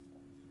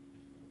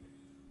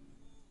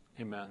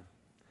Amen.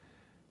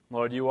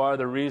 Lord, you are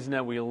the reason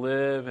that we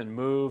live and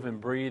move and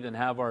breathe and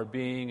have our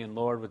being. And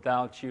Lord,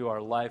 without you,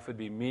 our life would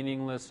be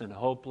meaningless and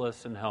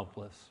hopeless and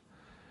helpless.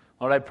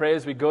 Lord, I pray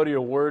as we go to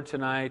your word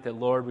tonight that,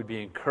 Lord, we'd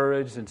be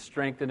encouraged and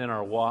strengthened in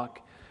our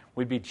walk.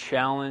 We'd be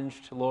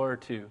challenged,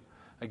 Lord, to,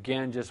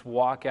 again, just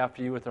walk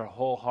after you with our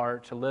whole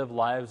heart, to live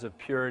lives of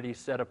purity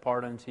set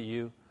apart unto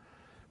you.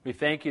 We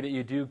thank you that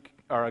you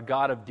are a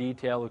God of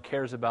detail who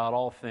cares about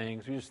all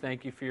things. We just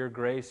thank you for your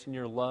grace and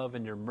your love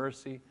and your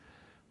mercy.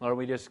 Lord,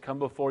 we just come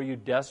before you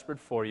desperate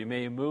for you.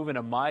 May you move in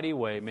a mighty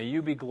way. May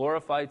you be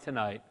glorified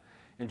tonight.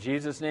 In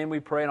Jesus' name we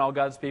pray, and all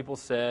God's people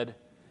said,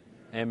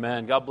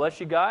 Amen. God bless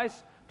you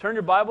guys. Turn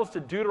your Bibles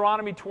to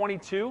Deuteronomy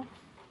 22.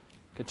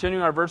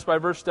 Continuing our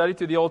verse-by-verse study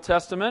through the Old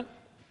Testament.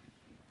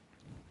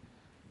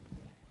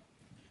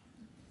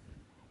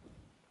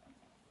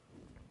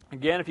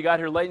 Again, if you got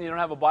here late and you don't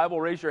have a Bible,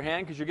 raise your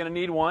hand because you're going to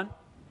need one.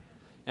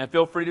 And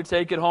feel free to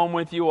take it home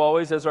with you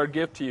always as our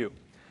gift to you.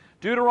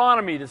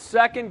 Deuteronomy, the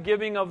second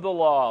giving of the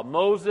law.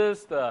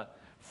 Moses, the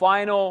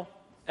final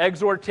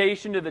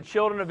exhortation to the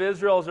children of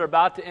Israel as they're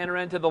about to enter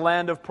into the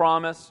land of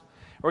promise.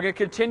 We're going to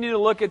continue to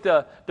look at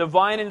the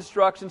divine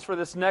instructions for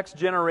this next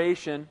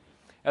generation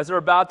as they're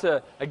about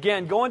to,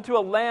 again, go into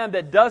a land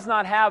that does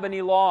not have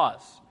any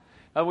laws.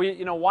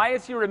 Why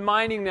is he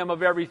reminding them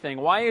of everything?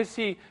 Why is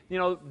he,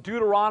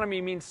 Deuteronomy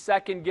means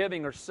second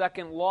giving or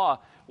second law.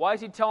 Why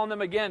is he telling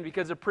them again?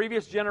 Because the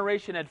previous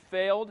generation had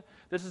failed.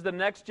 This is the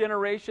next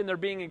generation. They're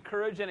being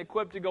encouraged and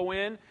equipped to go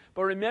in.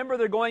 But remember,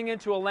 they're going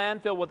into a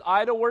land filled with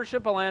idol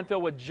worship, a land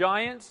filled with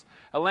giants,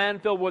 a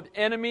land filled with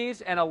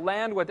enemies, and a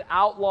land with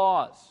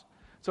outlaws.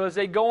 So as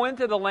they go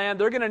into the land,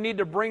 they're going to need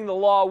to bring the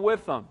law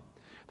with them.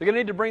 They're going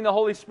to need to bring the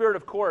Holy Spirit,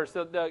 of course,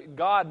 the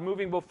God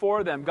moving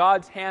before them,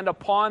 God's hand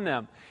upon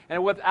them.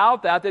 And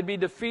without that, they'd be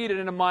defeated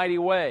in a mighty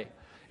way.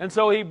 And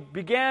so he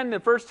began the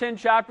first 10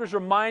 chapters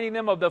reminding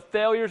them of the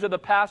failures of the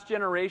past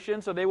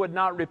generation so they would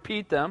not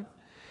repeat them.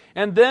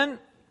 And then,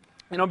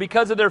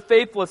 because of their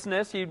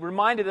faithlessness, he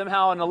reminded them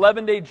how an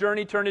 11-day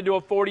journey turned into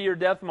a 40-year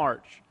death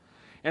march.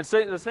 And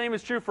so the same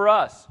is true for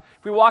us.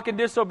 If we walk in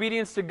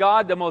disobedience to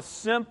God, the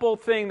most simple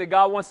thing that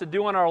God wants to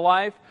do in our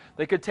life,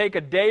 that could take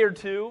a day or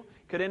two,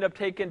 could end up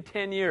taking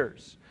 10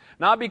 years.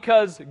 Not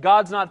because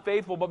God's not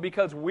faithful, but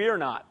because we're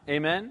not.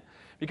 Amen?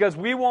 Because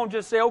we won't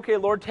just say, okay,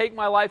 Lord, take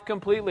my life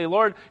completely.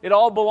 Lord, it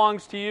all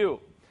belongs to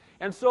you.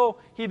 And so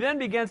he then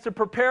begins to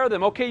prepare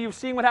them. Okay, you've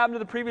seen what happened to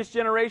the previous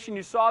generation.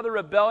 You saw the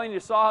rebellion. You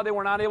saw how they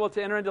were not able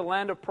to enter into the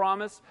land of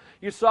promise.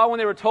 You saw when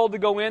they were told to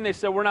go in, they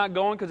said, we're not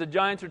going because the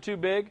giants are too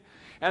big.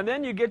 And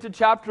then you get to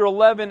chapter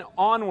 11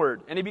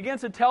 onward, and he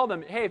begins to tell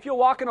them, hey, if you'll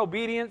walk in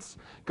obedience,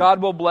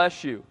 God will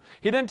bless you.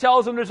 He then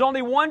tells them there's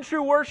only one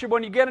true worship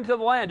when you get into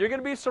the land. You're going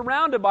to be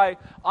surrounded by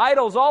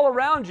idols all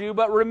around you,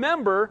 but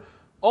remember,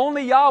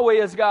 only Yahweh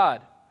is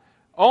God.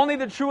 Only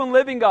the true and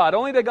living God.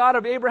 Only the God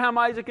of Abraham,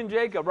 Isaac, and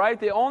Jacob, right?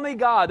 The only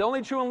God, the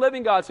only true and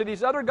living God. So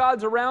these other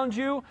gods around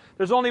you,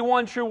 there's only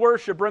one true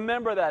worship.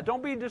 Remember that.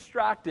 Don't be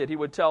distracted, he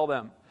would tell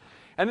them.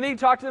 And then he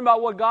talked to them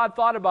about what God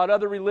thought about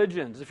other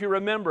religions. If you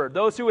remember,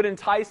 those who would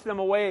entice them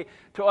away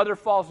to other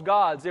false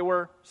gods, they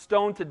were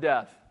stoned to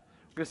death.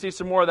 We're going to see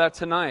some more of that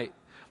tonight.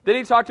 Then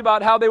he talked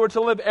about how they were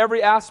to live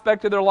every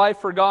aspect of their life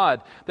for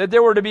God, that they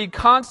were to be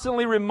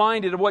constantly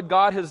reminded of what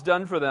God has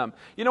done for them.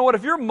 You know what?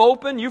 If you're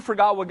moping, you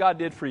forgot what God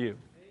did for you.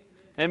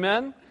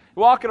 Amen?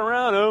 You're walking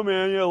around, oh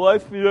man,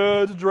 life,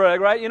 it's a drag,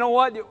 right? You know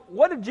what?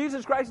 What did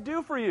Jesus Christ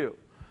do for you?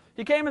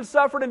 He came and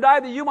suffered and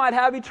died that you might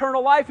have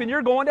eternal life, and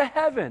you're going to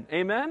heaven.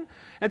 Amen?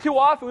 And too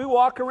often we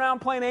walk around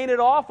playing ain't it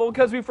awful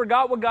because we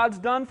forgot what God's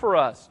done for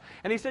us.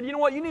 And he said, you know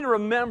what? You need to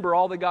remember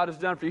all that God has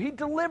done for you. He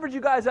delivered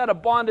you guys out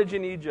of bondage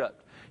in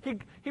Egypt.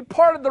 He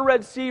parted the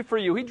Red Sea for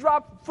you. He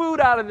dropped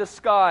food out of the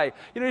sky.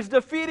 He's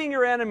defeating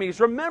your enemies.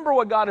 Remember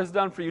what God has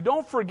done for you.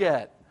 Don't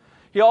forget.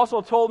 He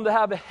also told them to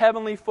have a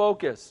heavenly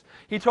focus.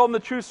 He told them the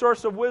true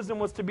source of wisdom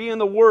was to be in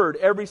the Word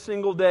every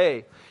single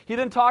day. He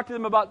then talked to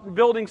them about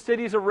building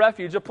cities of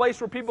refuge, a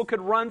place where people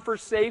could run for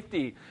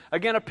safety.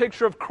 Again, a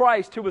picture of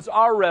Christ, who was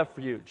our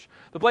refuge.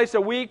 The place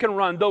that we can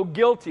run, though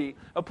guilty,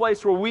 a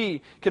place where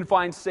we can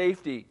find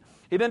safety.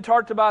 He then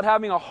talked about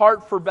having a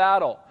heart for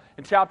battle.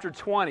 In chapter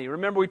 20,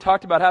 remember we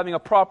talked about having a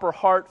proper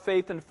heart,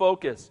 faith, and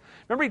focus.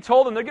 Remember he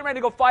told them they're getting ready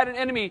to go fight an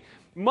enemy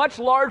much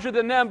larger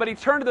than them, but he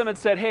turned to them and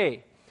said,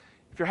 hey,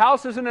 if your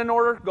house isn't in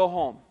order, go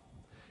home.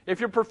 If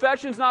your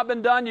profession's not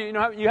been done,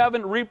 you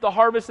haven't reaped the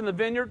harvest in the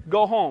vineyard,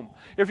 go home.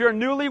 If you're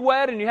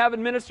newlywed and you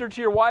haven't ministered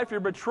to your wife, you're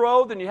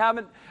betrothed and you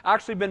haven't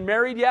actually been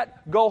married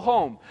yet, go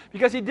home.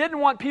 Because he didn't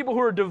want people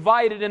who are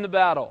divided in the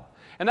battle.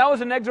 And that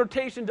was an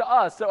exhortation to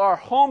us that our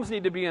homes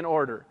need to be in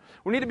order.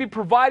 We need to be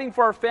providing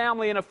for our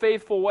family in a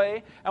faithful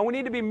way, and we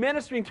need to be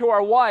ministering to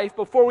our wife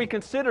before we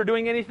consider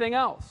doing anything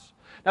else.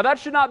 Now that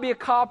should not be a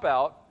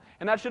cop-out,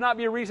 and that should not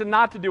be a reason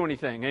not to do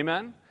anything.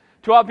 Amen?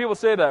 Too often people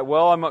say that,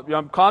 well,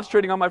 I'm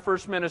concentrating on my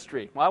first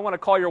ministry. Well, I want to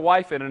call your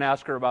wife in and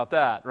ask her about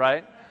that,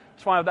 right?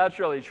 Just find out if that's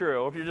really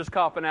true, or if you're just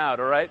copping out,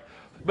 all right?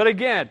 But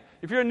again,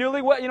 if you're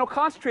newlywed,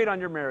 concentrate on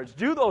your marriage.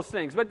 Do those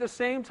things. But at the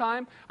same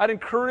time, I'd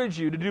encourage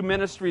you to do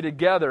ministry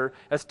together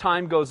as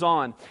time goes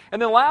on.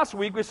 And then last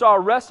week, we saw a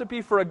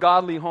recipe for a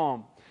godly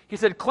home. He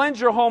said, cleanse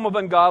your home of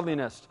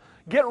ungodliness.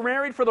 Get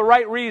married for the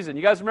right reason.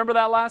 You guys remember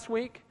that last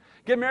week?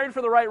 Get married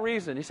for the right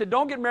reason. He said,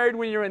 don't get married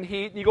when you're in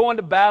heat. You go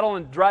into battle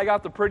and drag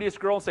out the prettiest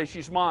girl and say,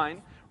 she's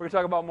mine. We're going to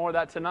talk about more of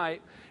that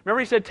tonight. Remember,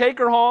 he said, take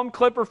her home,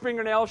 clip her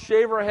fingernails,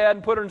 shave her head,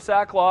 and put her in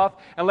sackcloth,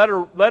 and let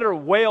her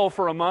wail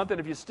for a month. And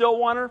if you still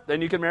want her,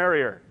 then you can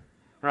marry her.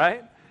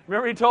 Right?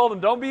 Remember, he told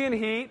them, don't be in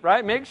heat,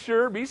 right? Make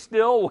sure, be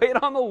still, wait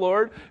on the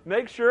Lord,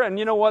 make sure. And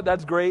you know what?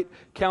 That's great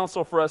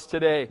counsel for us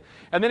today.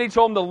 And then he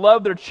told them to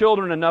love their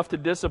children enough to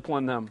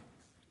discipline them.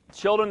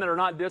 Children that are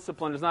not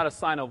disciplined is not a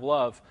sign of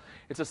love.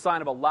 It's a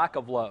sign of a lack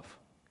of love.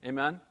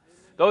 Amen?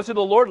 Those who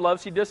the Lord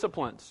loves, He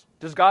disciplines.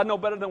 Does God know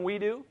better than we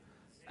do?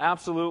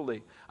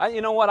 Absolutely.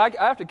 You know what? I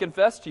have to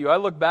confess to you. I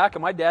look back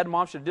and my dad and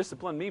mom should have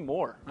disciplined me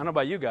more. I don't know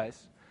about you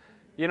guys.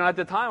 At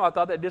the time I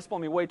thought they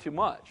disciplined me way too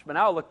much. But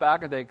now I look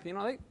back and think, they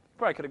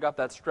probably could have got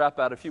that strap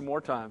out a few more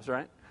times,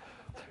 right?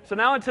 So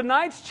now in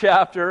tonight's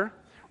chapter,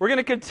 we're going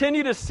to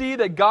continue to see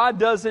that God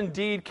does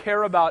indeed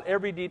care about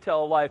every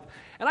detail of life.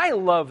 And I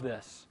love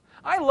this.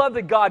 I love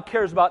that God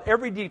cares about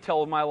every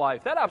detail of my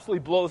life. That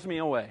absolutely blows me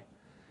away.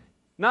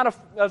 As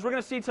we're going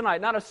to see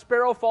tonight, not a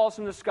sparrow falls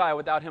from the sky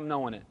without Him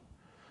knowing it.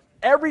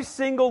 Every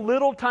single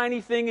little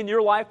tiny thing in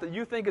your life that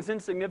you think is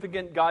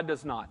insignificant, God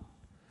does not.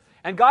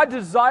 And God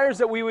desires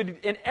that we would,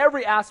 in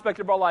every aspect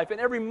of our life, in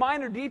every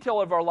minor detail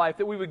of our life,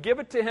 that we would give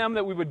it to Him,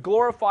 that we would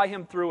glorify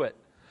Him through it.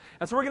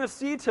 And so we're going to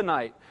see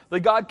tonight that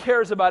God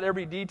cares about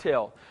every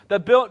detail.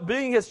 That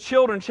being His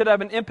children should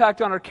have an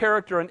impact on our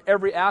character in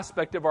every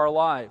aspect of our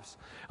lives.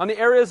 On the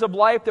areas of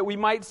life that we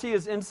might see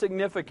as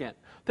insignificant.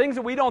 Things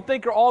that we don't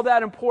think are all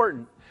that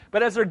important.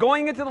 But as they're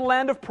going into the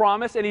land of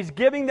promise and He's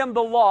giving them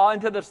the law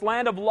into this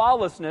land of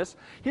lawlessness,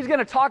 He's going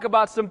to talk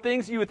about some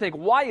things you would think,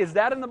 why is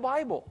that in the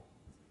Bible?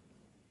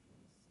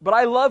 But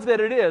I love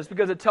that it is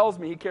because it tells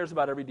me He cares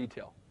about every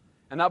detail.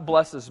 And that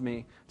blesses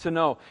me to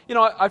know.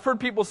 I've heard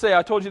people say,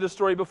 I told you this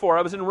story before,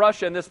 I was in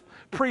Russia and this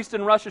priest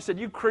in Russia said,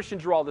 you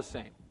Christians are all the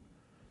same.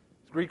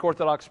 Greek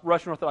Orthodox,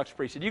 Russian Orthodox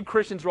priest said, you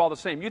Christians are all the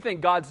same. You think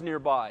God's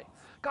nearby.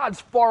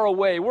 God's far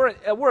away. We're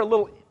a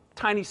little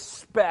tiny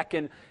speck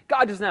and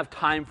God doesn't have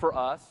time for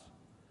us.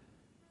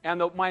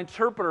 And my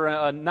interpreter,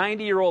 a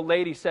 90-year-old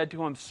lady, said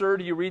to him, sir,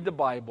 do you read the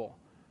Bible?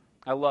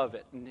 I love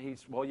it. And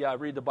he's, well, yeah, I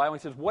read the Bible. He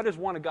says, what is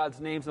one of God's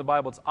names in the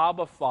Bible? It's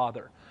Abba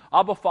Father.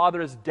 Abba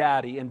Father is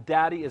Daddy, and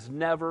Daddy is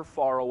never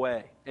far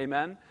away.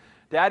 Amen?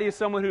 Daddy is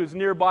someone who's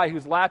nearby,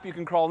 whose lap you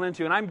can crawl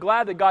into. And I'm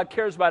glad that God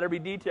cares about every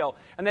detail,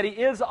 and that He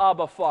is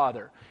Abba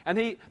Father.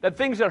 And that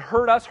things that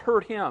hurt us,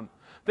 hurt Him.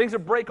 Things that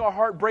break our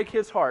heart, break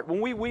His heart.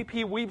 When we weep,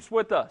 He weeps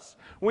with us.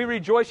 When we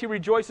rejoice, He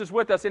rejoices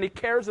with us. And He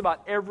cares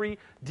about every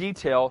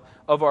detail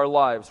of our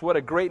lives. What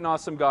a great and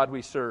awesome God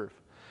we serve.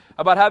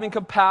 About having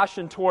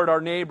compassion toward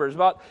our neighbors.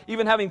 About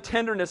even having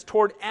tenderness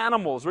toward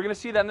animals. We're going to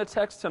see that in the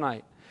text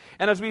tonight.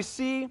 And as we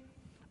see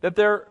that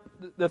there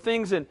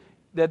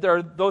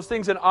are those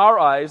things in our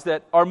eyes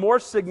that are more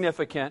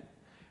significant,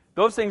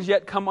 those things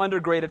yet come under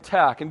great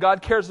attack. And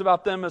God cares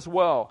about them as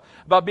well.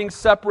 About being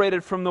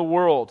separated from the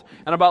world.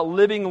 And about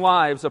living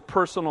lives of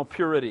personal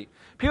purity.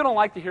 People don't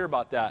like to hear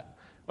about that.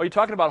 Are you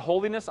talking about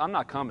holiness? I'm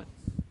not coming.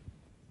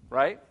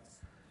 Right?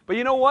 But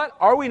you know what?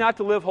 Are we not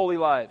to live holy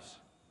lives?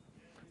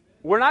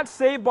 We're not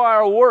saved by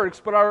our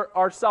works, but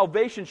our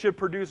salvation should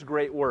produce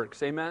great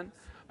works. Amen?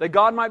 That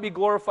God might be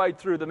glorified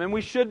through them. And we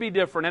should be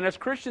different. And as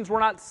Christians, we're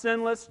not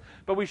sinless,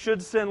 but we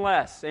should sin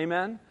less.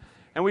 Amen?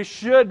 And we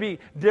should be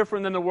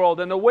different than the world.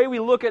 And the way we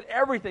look at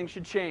everything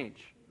should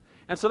change.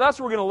 And so that's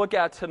what we're going to look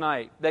at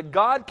tonight. That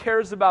God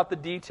cares about the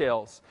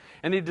details.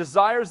 And He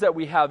desires that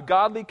we have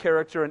godly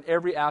character in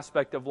every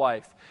aspect of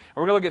life. And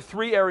we're going to look at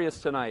 3 areas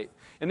tonight.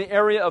 In the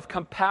area of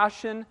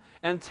compassion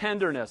and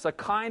tenderness. A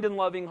kind and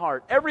loving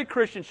heart. Every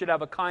Christian should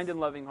have a kind and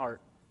loving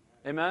heart.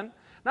 Amen?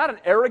 Not an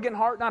arrogant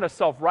heart, not a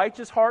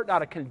self-righteous heart,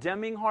 not a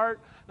condemning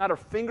heart, not a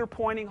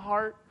finger-pointing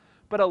heart,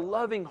 but a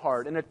loving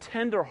heart and a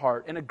tender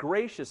heart and a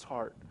gracious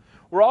heart.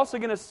 We're also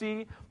going to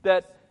see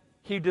that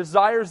He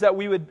desires that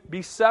we would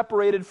be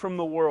separated from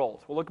the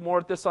world. We'll look more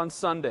at this on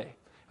Sunday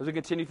as we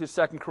continue through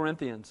 2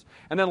 Corinthians.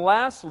 And then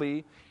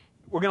lastly,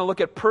 we're going to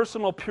look at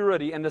personal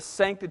purity and the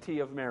sanctity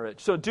of marriage.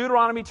 So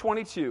Deuteronomy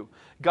 22,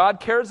 God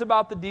cares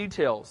about the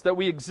details, that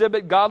we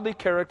exhibit godly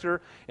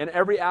character in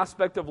every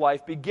aspect of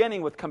life,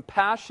 beginning with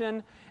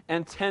compassion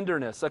and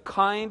tenderness, a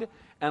kind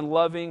and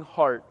loving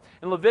heart.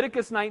 In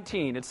Leviticus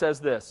 19, it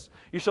says this,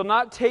 you shall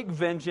not take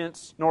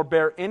vengeance, nor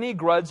bear any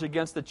grudge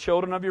against the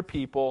children of your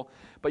people,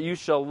 but you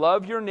shall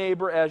love your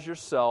neighbor as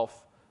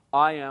yourself.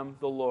 I am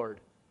the Lord.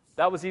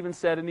 That was even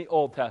said in the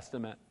Old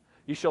Testament.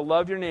 You shall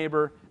love your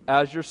neighbor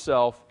as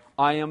yourself.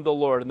 I am the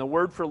Lord. And the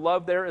word for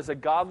love there is a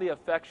godly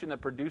affection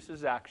that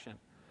produces action.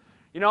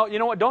 You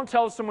know what? Don't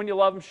tell someone you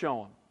love them,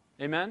 show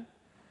them. Amen?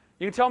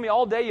 You can tell me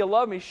all day you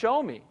love me,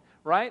 show me.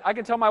 right? I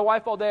can tell my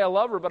wife all day I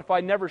love her, but if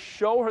I never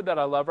show her that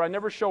I love her, I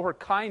never show her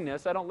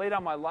kindness, I don't lay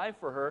down my life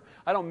for her,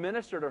 I don't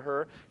minister to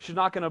her, she's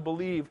not going to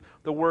believe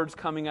the words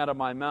coming out of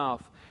my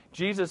mouth.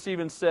 Jesus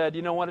even said,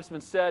 you know what, it's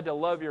been said to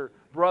love your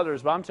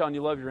brothers, but I'm telling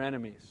you, love your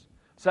enemies.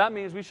 So that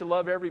means we should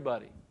love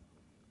everybody.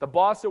 The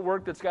boss at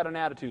work that's got an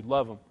attitude,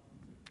 love him.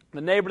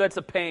 The neighbor that's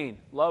a pain,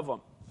 love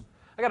him.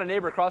 I got a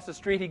neighbor across the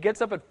street, he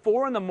gets up at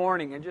 4 in the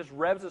morning and just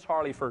revs his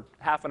Harley for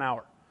half an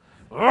hour.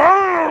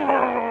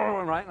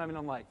 Right? I mean,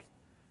 I'm like,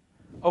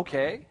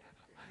 okay.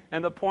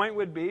 And the point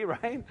would be,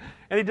 right?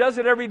 And he does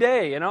it every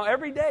day,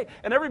 every day.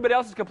 And everybody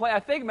else is complaining. I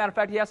think, matter of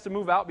fact, he has to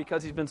move out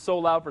because he's been so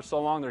loud for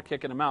so long, they're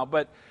kicking him out.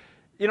 But,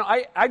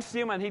 I'd see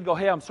him and he'd go,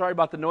 hey, I'm sorry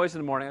about the noise in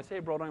the morning. I'd say,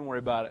 hey, bro, don't even worry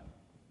about it.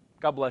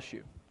 God bless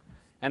you.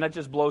 And that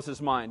just blows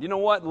his mind. You know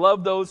what?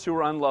 Love those who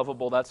are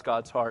unlovable. That's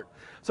God's heart.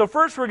 So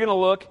first we're going to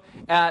look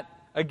at,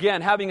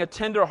 again, having a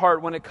tender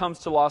heart when it comes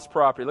to lost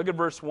property. Look at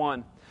verse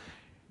 1.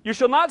 You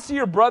shall not see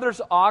your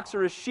brother's ox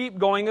or his sheep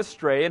going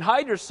astray, and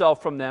hide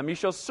yourself from them. You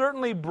shall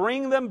certainly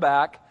bring them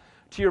back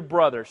to your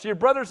brother. So your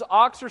brother's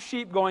ox or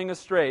sheep going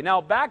astray.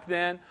 Now, back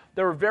then,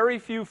 there were very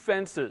few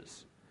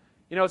fences.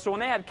 So when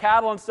they had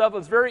cattle and stuff, it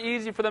was very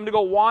easy for them to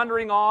go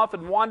wandering off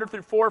and wander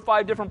through 4 or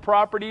 5 different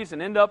properties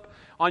and end up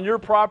on your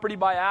property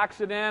by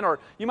accident.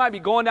 Or you might be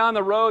going down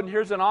the road and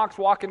here's an ox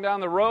walking down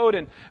the road.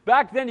 And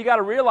back then, you got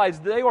to realize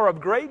they were of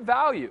great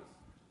value.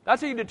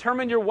 That's how you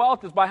determine your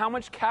wealth, is by how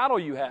much cattle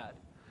you had.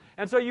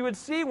 And so you would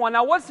see one.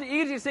 Now, what's the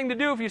easiest thing to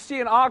do if you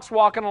see an ox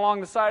walking along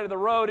the side of the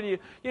road and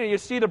you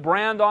see the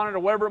brand on it or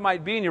whatever it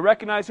might be and you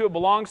recognize who it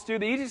belongs to?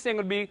 The easiest thing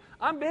would be,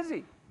 I'm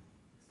busy.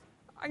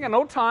 I got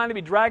no time to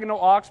be dragging no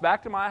ox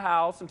back to my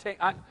house and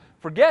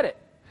forget it.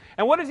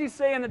 And what does he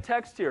say in the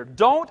text here?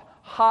 Don't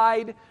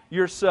hide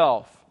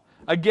yourself.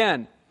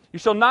 Again, you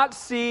shall not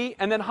see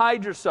and then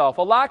hide yourself.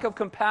 A lack of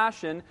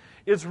compassion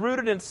is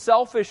rooted in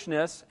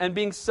selfishness and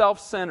being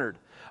self-centered.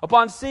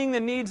 Upon seeing the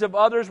needs of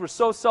others, we're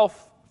so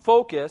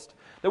self-focused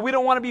that we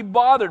don't want to be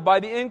bothered by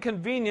the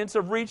inconvenience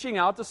of reaching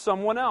out to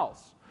someone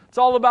else. It's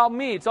all about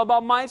me. It's all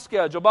about my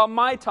schedule, about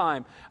my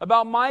time,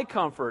 about my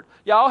comfort.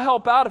 Yeah, I'll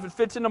help out if it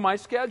fits into my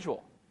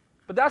schedule.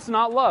 But that's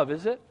not love,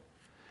 is it?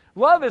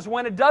 Love is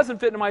when it doesn't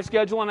fit into my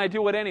schedule and I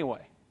do it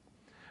anyway.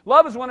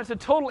 Love is when it's a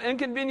total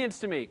inconvenience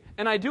to me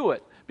and I do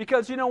it.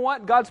 Because you know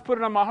what? God's put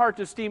it on my heart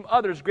to esteem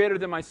others greater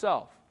than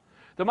myself.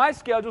 That my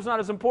schedule is not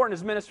as important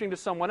as ministering to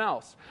someone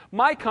else.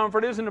 My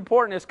comfort isn't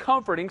important as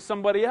comforting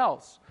somebody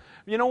else.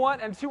 You know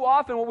what? And too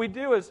often what we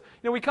do is,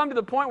 we come to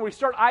the point where we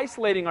start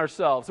isolating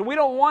ourselves. And we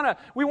want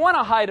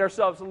to hide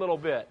ourselves a little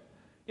bit.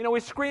 We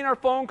screen our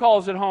phone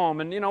calls at home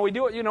and, we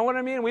do it, you know what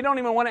I mean? We don't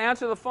even want to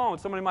answer the phone.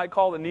 Somebody might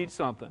call that needs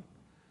something.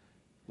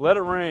 Let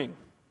it ring.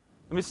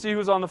 Let me see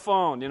who's on the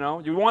phone,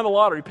 You won the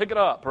lottery, pick it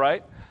up,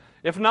 right?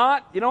 If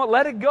not,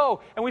 let it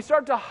go. And we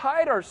start to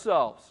hide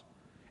ourselves.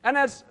 And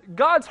as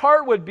God's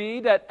heart would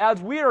be that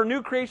as we are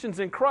new creations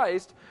in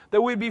Christ,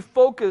 that we'd be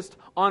focused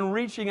on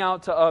reaching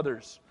out to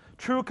others.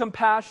 True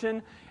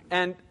compassion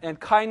and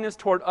kindness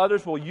toward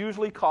others will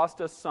usually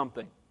cost us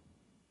something.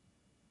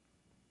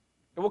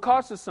 It will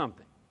cost us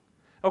something.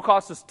 It will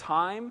cost us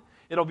time.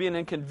 It'll be an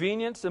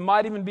inconvenience. It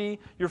might even be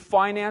your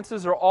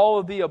finances or all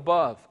of the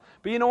above.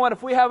 But you know what?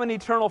 If we have an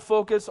eternal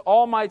focus,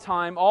 all my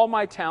time, all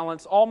my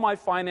talents, all my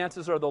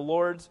finances are the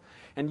Lord's,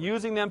 and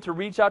using them to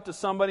reach out to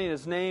somebody in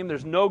His name,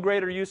 there's no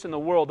greater use in the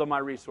world than my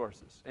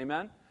resources.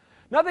 Amen?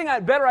 Nothing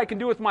better I can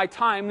do with my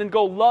time than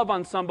go love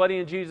on somebody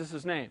in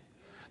Jesus' name.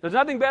 There's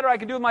nothing better I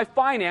can do with my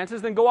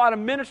finances than go out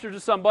and minister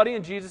to somebody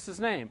in Jesus'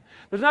 name.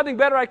 There's nothing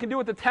better I can do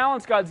with the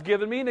talents God's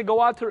given me than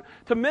go out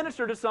to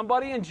minister to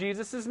somebody in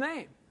Jesus'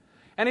 name.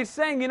 And he's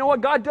saying, you know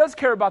what, God does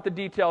care about the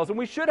details, and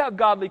we should have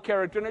godly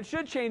character, and it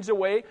should change the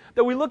way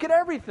that we look at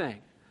everything.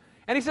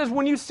 And he says,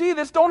 when you see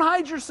this, don't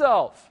hide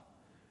yourself.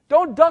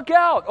 Don't duck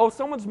out. Oh,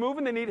 someone's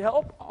moving, they need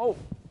help? Oh,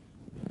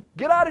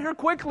 get out of here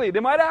quickly. They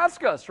might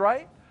ask us,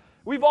 right?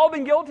 We've all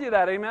been guilty of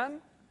that, amen?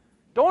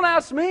 Don't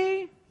ask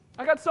me.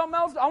 I got something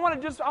else. I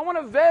want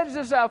to veg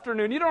this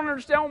afternoon. You don't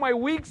understand what my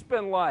week's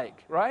been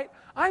like, right?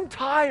 I'm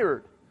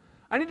tired.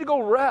 I need to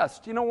go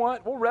rest. You know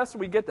what? We'll rest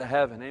when we get to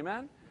heaven,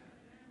 amen?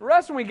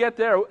 Rest when we get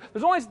there.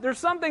 There's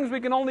some things we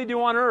can only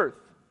do on earth.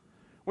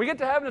 When we get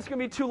to heaven, it's going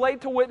to be too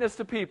late to witness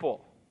to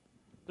people.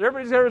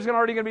 Everybody's there is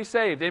already going to be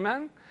saved,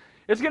 amen?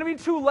 It's going to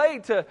be too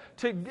late to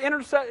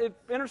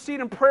intercede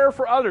in prayer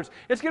for others.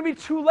 It's going to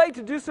be too late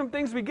to do some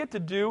things we get to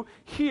do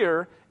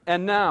here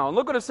and now. And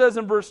look what it says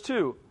in verse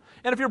 2.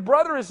 And if your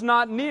brother is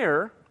not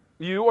near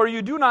you, or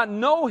you do not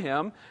know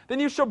him, then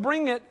you shall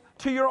bring it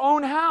to your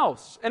own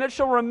house, and it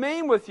shall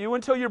remain with you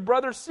until your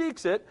brother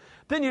seeks it,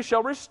 then you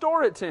shall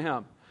restore it to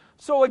him.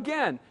 So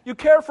again, you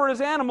care for his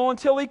animal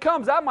until he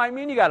comes. That might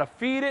mean you got to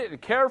feed it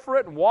and care for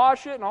it and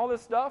wash it and all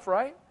this stuff,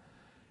 right?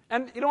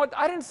 And you know what?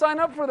 I didn't sign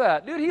up for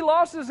that. Dude, he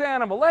lost his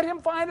animal. Let him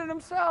find it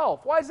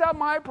himself. Why is that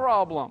my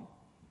problem?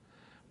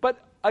 But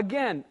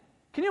again,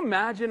 can you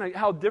imagine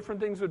how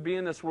different things would be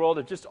in this world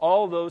if just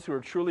all those who are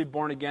truly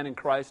born again in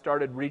Christ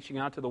started reaching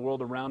out to the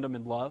world around them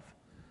in love?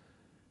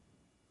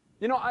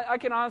 You know, I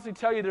can honestly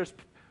tell you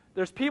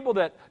there's people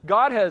that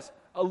God has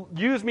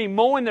use me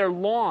mowing their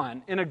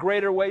lawn in a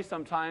greater way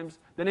sometimes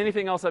than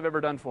anything else I've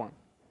ever done for them.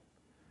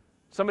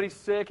 Somebody's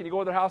sick, and you go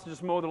to their house and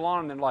just mow their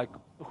lawn, and they're like,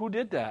 who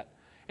did that?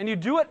 And you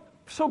do it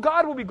so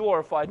God will be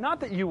glorified,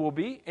 not that you will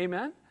be.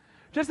 Amen?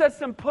 Just that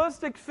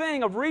simplistic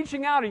thing of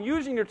reaching out and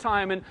using your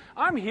time, and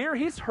I'm here,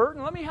 he's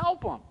hurting, let me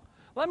help him.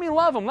 Let me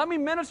love him. Let me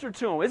minister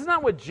to him. Isn't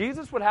that what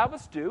Jesus would have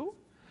us do?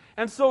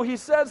 And so he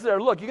says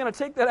there, look, you're going to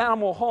take that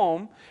animal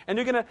home, and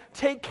you're going to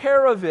take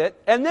care of it,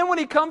 and then when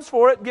he comes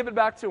for it, give it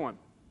back to him.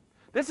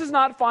 This is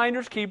not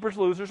finders, keepers,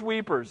 losers,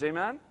 weepers.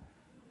 Amen?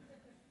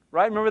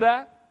 Right? Remember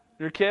that?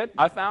 Your kid?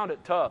 I found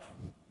it. Tough.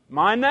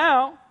 Mine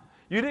now.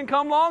 You didn't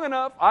come long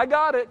enough. I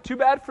got it. Too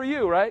bad for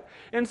you, right?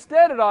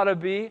 Instead, it ought to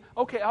be,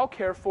 okay, I'll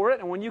care for it,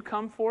 and when you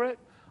come for it,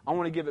 I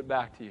want to give it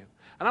back to you.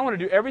 And I want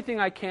to do everything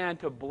I can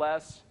to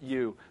bless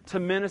you, to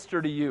minister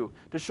to you,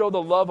 to show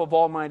the love of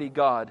Almighty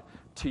God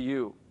to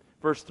you.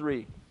 Verse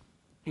 3.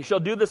 He shall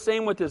do the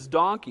same with his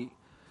donkey.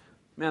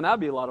 Man, that'd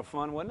be a lot of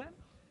fun, wouldn't it?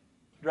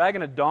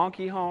 Dragging a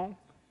donkey home.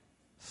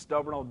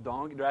 Stubborn old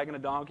donkey, dragging a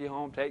donkey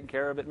home, taking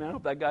care of it. Man, I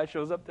hope that guy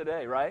shows up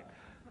today, right?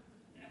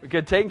 We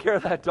could take care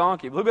of that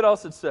donkey. Look what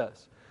else it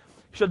says.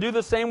 He shall do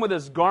the same with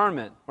his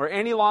garment, or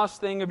any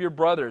lost thing of your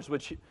brother's,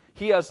 which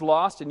he has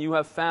lost and you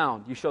have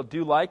found. You shall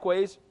do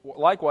likewise.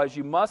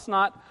 You must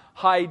not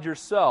hide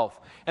yourself.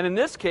 And in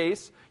this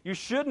case, you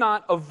should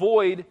not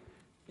avoid,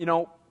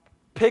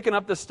 picking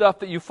up the stuff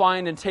that you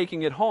find and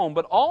taking it home,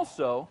 but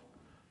also,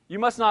 you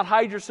must not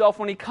hide yourself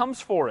when he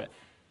comes for it.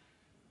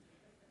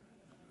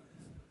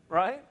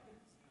 Right?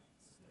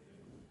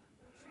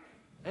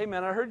 Hey,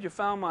 man, I heard you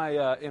found my,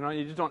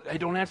 you just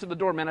don't answer the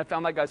door, man. I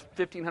found that guy's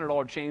 $1,500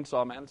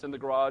 chainsaw, man. It's in the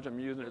garage. I'm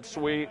using it. It's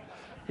sweet.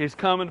 He's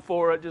coming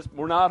for it.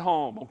 We're not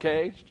home,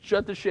 okay?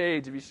 Shut the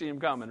shades if you see him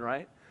coming,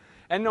 right?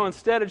 And no,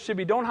 instead it should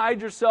be, don't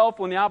hide yourself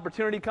when the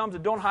opportunity comes,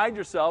 and don't hide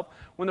yourself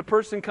when the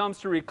person comes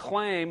to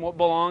reclaim what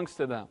belongs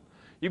to them.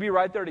 You be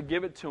right there to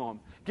give it to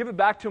them. Give it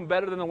back to them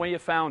better than the way you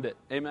found it.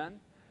 Amen?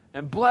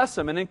 And bless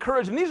them and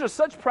encourage them. These are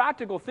such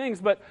practical things,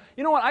 but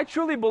you know what? I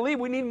truly believe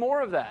we need more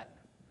of that.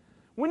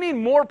 We need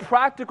more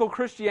practical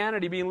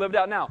Christianity being lived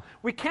out now.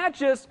 We can't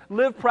just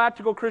live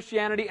practical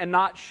Christianity and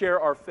not share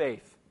our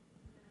faith.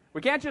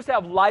 We can't just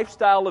have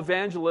lifestyle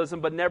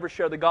evangelism but never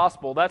share the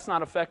gospel. That's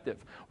not effective.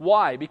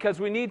 Why? Because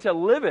we need to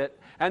live it,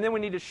 and then we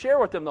need to share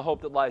with them the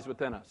hope that lies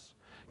within us.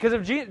 Because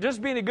if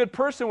just being a good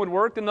person would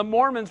work, then the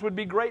Mormons would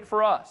be great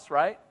for us,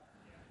 right?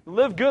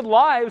 Live good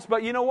lives,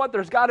 but you know what?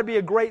 There's got to be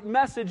a great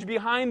message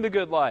behind the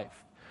good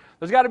life.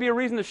 There's got to be a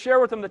reason to share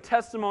with them the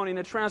testimony and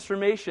the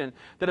transformation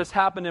that has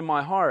happened in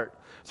my heart.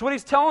 So what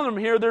he's telling them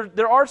here,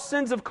 there are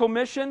sins of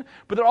commission,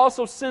 but there are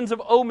also sins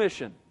of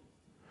omission.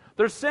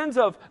 There's sins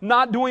of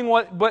not doing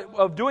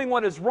doing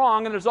what is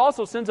wrong, and there's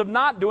also sins of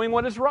not doing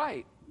what is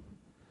right.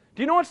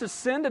 Do you know it's a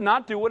sin to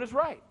not do what is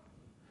right?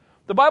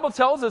 The Bible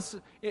tells us,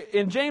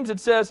 in James it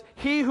says,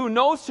 he who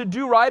knows to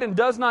do right and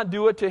does not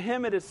do it, to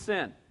him it is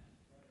sin.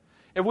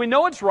 If we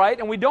know it's right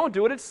and we don't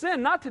do it, it's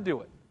sin not to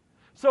do it.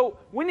 So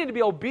we need to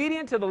be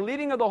obedient to the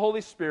leading of the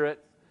Holy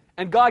Spirit,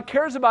 and God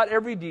cares about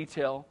every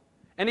detail,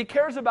 and He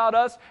cares about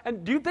us.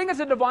 And do you think it's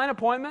a divine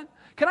appointment?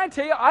 Can I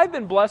tell you, I've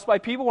been blessed by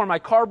people where my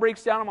car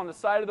breaks down, I'm on the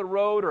side of the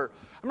road, or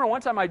I remember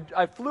one time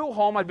I flew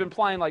home, I'd been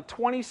flying like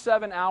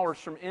 27 hours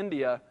from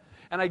India,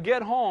 and I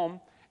get home,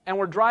 and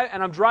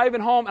I'm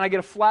driving home, and I get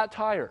a flat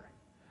tire.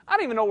 I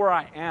don't even know where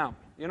I am.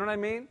 You know what I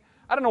mean?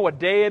 I don't know what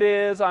day it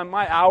is.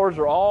 My hours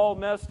are all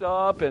messed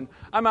up, and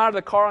I'm out of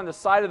the car on the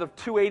side of the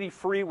 280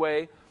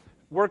 freeway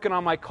working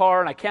on my car,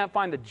 and I can't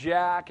find the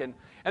jack. And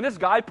this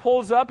guy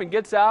pulls up and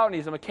gets out, and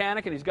he's a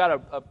mechanic, and he's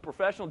got a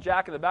professional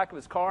jack in the back of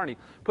his car, and he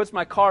puts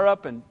my car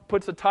up and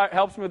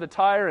helps me with the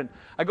tire, and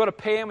I go to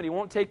pay him, and he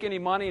won't take any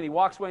money, and he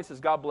walks away and says,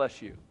 God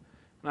bless you.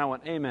 And I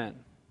went, amen.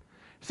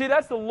 See,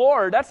 that's the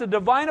Lord. That's a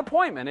divine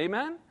appointment,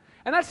 amen?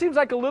 And that seems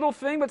like a little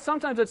thing, but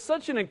sometimes it's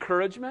such an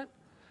encouragement.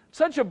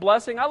 Such a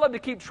blessing. I love to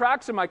keep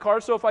tracks in my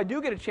car, so if I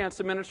do get a chance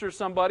to minister to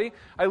somebody,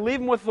 I leave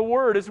them with the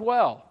Word as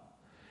well.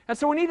 And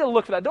so we need to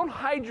look for that. Don't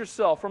hide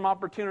yourself from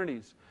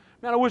opportunities.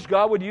 Man, I wish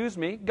God would use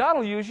me. God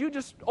will use you.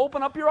 Just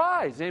open up your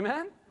eyes.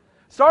 Amen?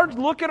 Start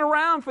looking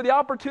around for the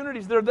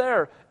opportunities. They're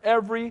there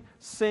every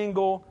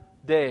single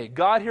day.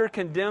 God here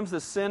condemns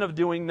the sin of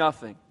doing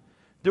nothing.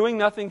 Doing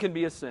nothing can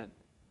be a sin.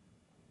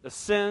 The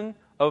sin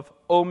of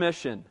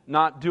omission,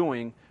 not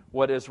doing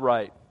what is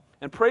right.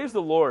 And praise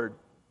the Lord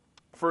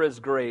for His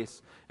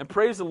grace. And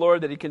praise the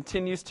Lord that He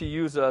continues to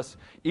use us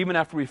even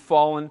after we've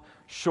fallen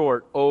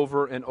short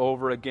over and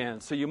over again.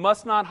 So you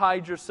must not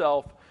hide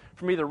yourself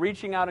from either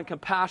reaching out in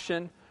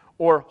compassion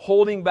or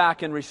holding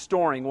back and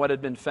restoring what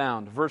had been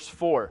found. Verse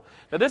 4.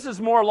 Now this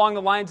is more along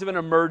the lines of an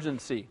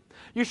emergency.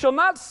 You shall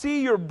not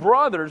see your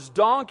brother's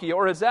donkey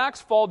or his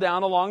axe fall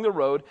down along the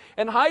road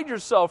and hide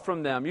yourself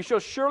from them. You shall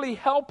surely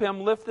help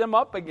him lift them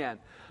up again.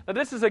 Now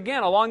this is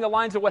again along the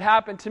lines of what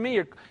happened to me.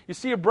 You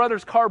see your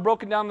brother's car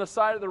broken down the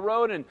side of the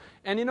road,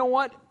 and you know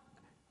what?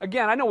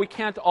 Again, I know we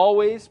can't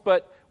always,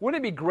 but wouldn't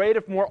it be great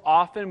if more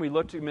often we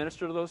looked to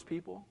minister to those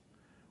people?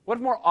 What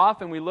if more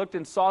often we looked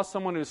and saw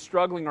someone who's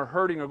struggling or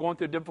hurting or going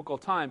through a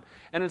difficult time,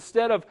 and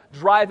instead of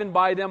driving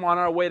by them on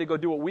our way to go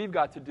do what we've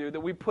got to do, that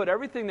we put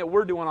everything that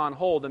we're doing on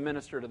hold and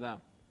minister to them?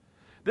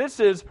 This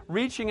is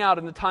reaching out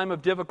in the time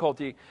of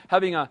difficulty.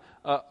 Having a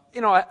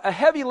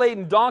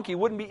heavy-laden donkey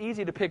wouldn't be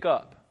easy to pick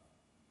up.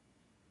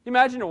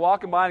 Imagine you're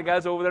walking by and the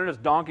guy's over there and his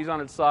donkey's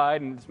on its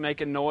side and it's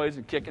making noise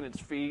and kicking its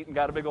feet and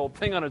got a big old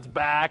thing on its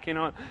back,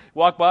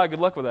 Walk by, good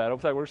luck with that.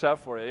 Hope that works out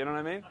for you, you know what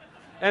I mean?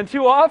 And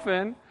too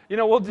often,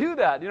 we'll do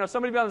that.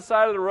 Somebody be on the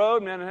side of the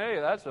road, man, hey,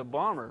 that's a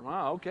bummer.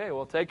 Wow, okay,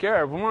 well, take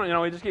care.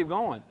 We just keep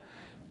going.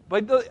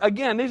 But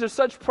again, these are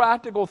such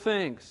practical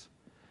things.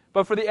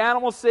 But for the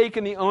animal's sake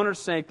and the owner's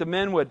sake, the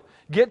men would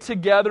get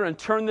together and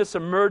turn this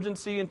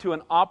emergency into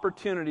an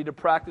opportunity to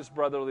practice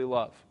brotherly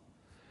love.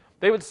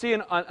 They would see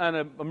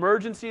an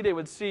emergency, they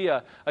would see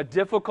a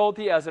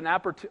difficulty as an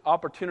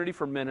opportunity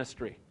for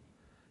ministry.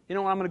 You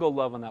know what, I'm going to go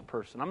love on that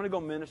person. I'm going to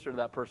go minister to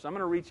that person. I'm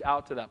going to reach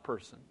out to that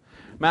person.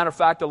 Matter of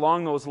fact,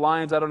 along those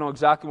lines, I don't know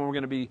exactly when we're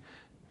going to be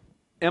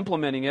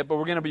implementing it, but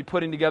we're going to be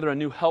putting together a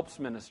new helps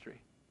ministry.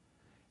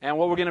 And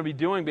what we're going to be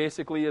doing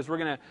basically is we're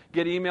going to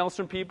get emails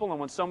from people, and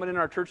when someone in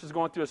our church is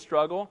going through a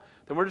struggle,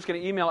 then we're just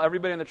going to email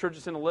everybody in the church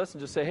that's in the list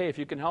and just say, hey, if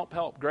you can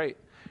help, great.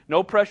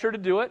 No pressure to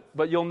do it,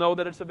 but you'll know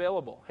that it's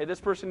available. Hey,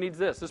 this person needs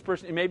this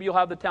person, maybe you'll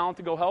have the talent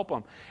to go help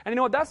them. And you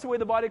know what, that's the way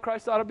the body of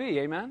Christ ought to be,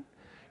 amen?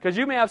 Because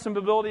you may have some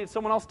ability that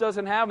someone else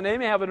doesn't have, and they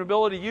may have an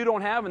ability you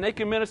don't have, and they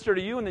can minister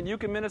to you, and then you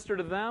can minister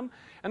to them,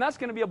 and that's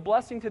going to be a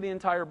blessing to the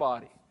entire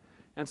body.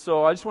 And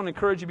so I just want to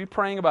encourage you, be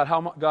praying about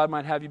how God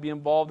might have you be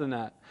involved in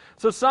that.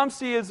 So some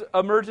see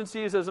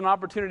emergencies as an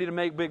opportunity to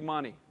make big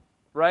money,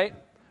 right?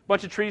 A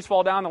bunch of trees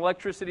fall down, the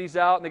electricity's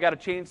out, and they got a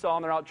chainsaw,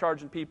 and they're out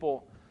charging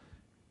people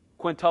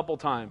quintuple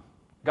time.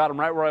 Got them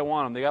right where I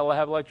want them. They got to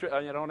have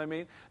electricity, you know what I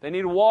mean? They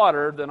need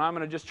water, then I'm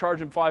going to just charge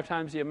them 5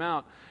 times the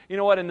amount. You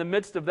know what? In the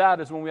midst of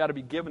that is when we ought to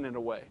be giving it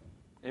away.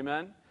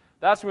 Amen?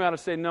 That's when we ought to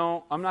say,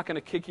 no, I'm not going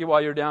to kick you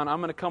while you're down. I'm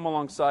going to come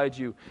alongside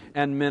you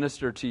and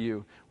minister to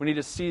you. We need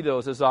to see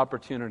those as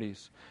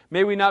opportunities.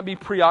 May we not be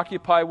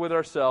preoccupied with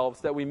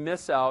ourselves that we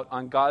miss out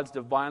on God's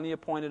divinely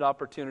appointed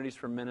opportunities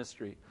for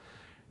ministry.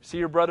 See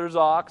your brother's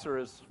ox or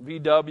his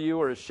VW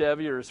or his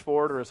Chevy or his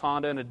Ford or his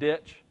Honda in a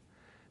ditch?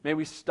 May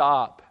we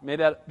stop. May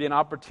that be an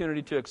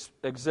opportunity to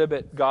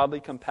exhibit godly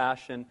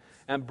compassion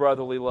and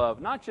brotherly love.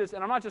 And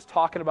I'm not just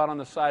talking about on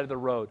the side of the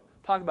road.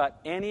 I'm talking about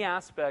any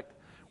aspect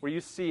where you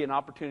see an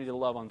opportunity to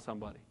love on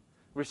somebody,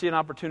 where you see an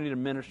opportunity to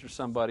minister to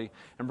somebody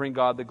and bring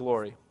God the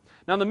glory.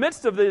 Now, in the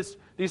midst of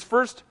these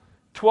first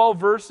 12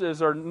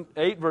 verses, or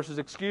 8 verses,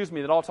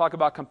 that all talk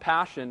about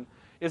compassion,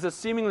 is a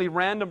seemingly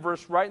random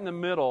verse right in the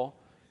middle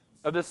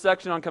of this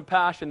section on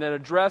compassion that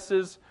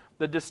addresses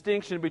the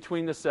distinction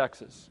between the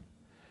sexes.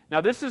 Now,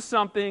 this is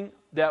something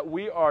that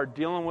we are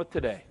dealing with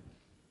today.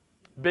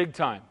 Big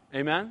time.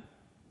 Amen?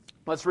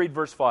 Let's read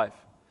verse 5.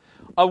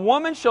 A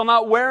woman shall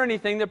not wear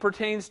anything that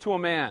pertains to a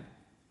man,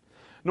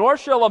 nor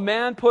shall a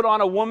man put on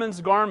a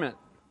woman's garment,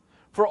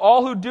 for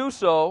all who do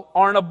so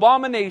are an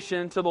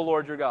abomination to the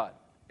Lord your God.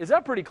 Is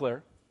that pretty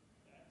clear?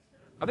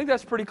 I think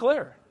that's pretty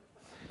clear.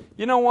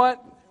 You know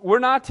what? We're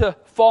not to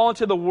fall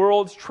into the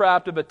world's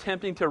trap of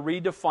attempting to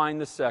redefine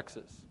the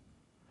sexes.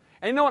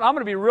 And you know what? I'm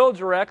going to be real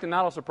direct, and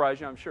that'll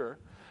surprise you, I'm sure.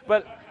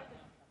 But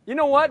you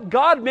know what?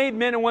 God made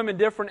men and women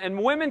different,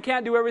 and women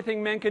can't do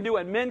everything men can do,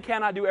 and men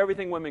cannot do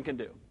everything women can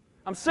do.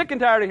 I'm sick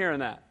and tired of hearing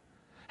that.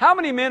 How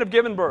many men have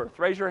given birth?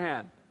 Raise your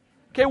hand.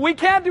 Okay, we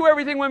can't do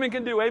everything women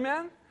can do,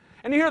 amen?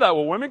 And you hear that,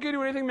 well, women can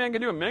do anything men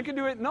can do, and men can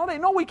do it.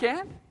 No, we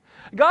can't.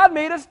 God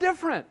made us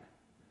different.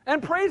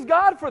 And praise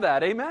God for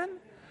that, amen?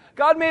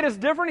 God made us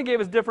different. He gave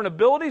us different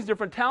abilities,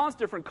 different talents,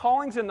 different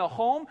callings in the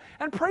home,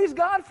 and praise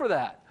God for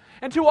that.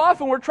 And too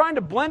often we're trying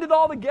to blend it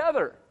all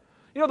together.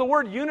 You know, the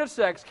word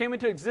unisex came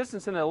into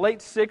existence in the late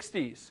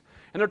 60s,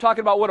 and they're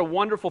talking about what a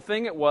wonderful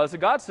thing it was, and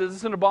God says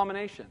it's an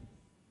abomination.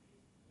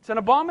 It's an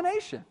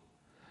abomination.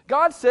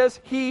 God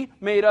says He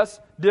made us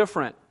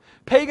different.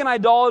 Pagan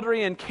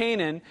idolatry in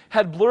Canaan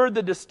had blurred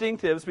the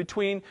distinctives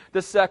between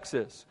the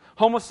sexes.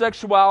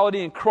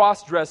 Homosexuality and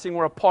cross-dressing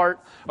were a part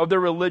of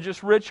their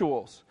religious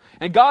rituals.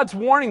 And God's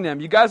warning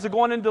them, you guys are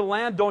going into the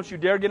land, don't you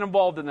dare get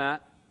involved in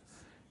that.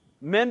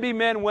 Men be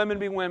men, women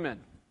be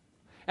women.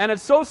 And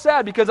it's so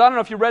sad because I don't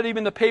know if you read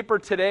even the paper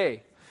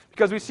today,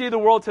 because we see the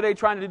world today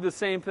trying to do the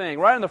same thing.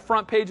 Right on the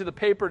front page of the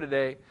paper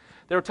today,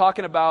 they were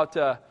talking about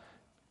the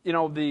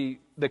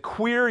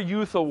Queer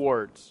Youth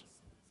Awards.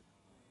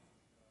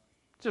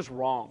 It's just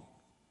wrong.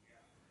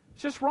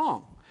 It's just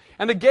wrong.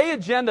 And the gay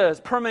agenda has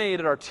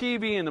permeated our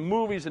TV and the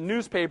movies and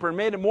newspaper and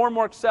made it more and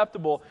more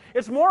acceptable.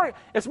 It's more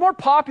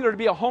popular to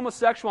be a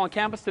homosexual on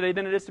campus today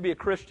than it is to be a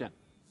Christian.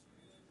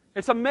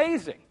 It's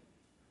amazing.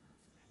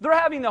 They're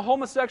having the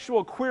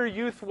homosexual queer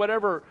youth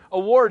whatever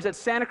awards at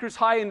Santa Cruz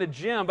High in the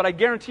gym, but I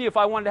guarantee you if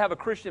I wanted to have a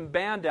Christian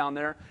band down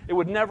there, it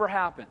would never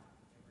happen.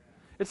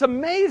 It's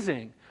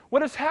amazing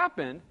what has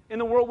happened in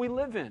the world we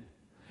live in.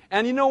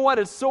 And you know what?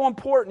 It's so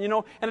important,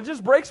 and it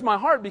just breaks my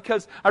heart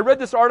because I read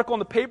this article in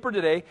the paper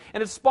today,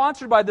 and it's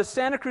sponsored by the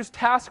Santa Cruz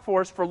Task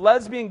Force for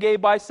Lesbian, Gay,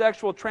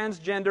 Bisexual,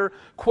 Transgender,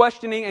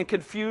 Questioning, and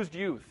Confused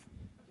Youth.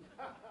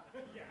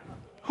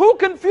 Who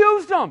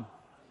confused them?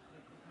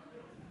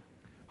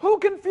 Who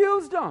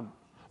confused them?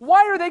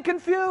 Why are they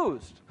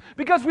confused?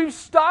 Because we've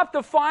stopped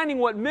defining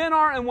what men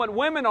are and what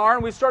women are,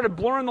 and we started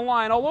blurring the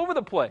line all over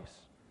the place.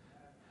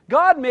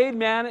 God made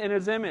man in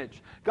His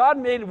image. God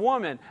made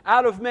woman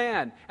out of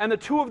man, and the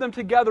two of them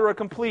together are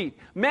complete.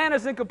 Man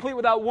is incomplete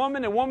without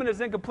woman, and woman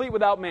is incomplete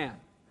without man.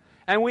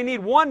 And we need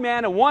one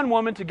man and one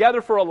woman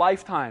together for a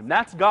lifetime.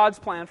 That's God's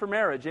plan for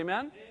marriage.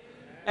 Amen?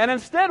 And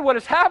instead what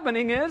is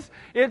happening is,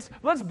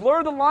 let's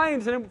blur the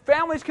lines, and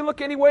families can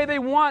look any way they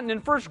want, and in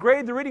first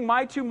grade they're reading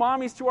My Two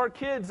Mommies to our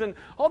kids, and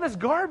all this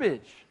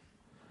garbage.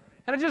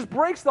 And it just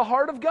breaks the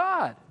heart of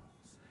God.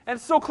 And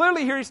so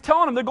clearly here He's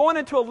telling them they're going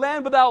into a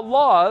land without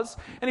laws,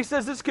 and He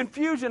says this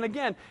confusion,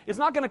 again, is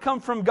not going to come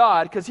from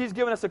God because He's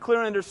given us a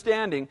clear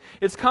understanding.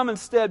 It's come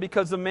instead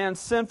because of man's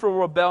sinful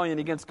rebellion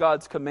against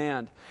God's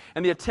command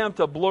and the attempt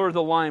to blur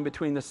the line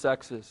between the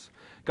sexes.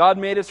 God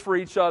made us for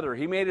each other.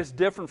 He made us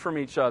different from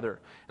each other.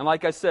 And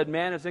like I said,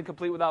 man is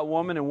incomplete without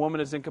woman, and woman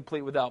is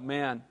incomplete without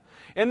man.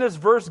 In this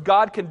verse,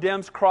 God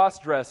condemns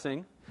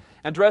cross-dressing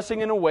and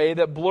dressing in a way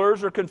that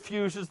blurs or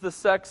confuses the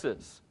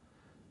sexes.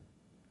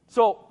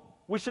 So,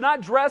 we should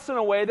not dress in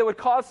a way that would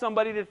cause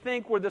somebody to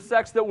think we're the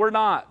sex that we're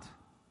not.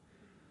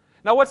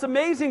 Now, what's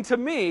amazing to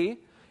me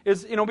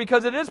is,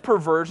 because it is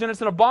perversion,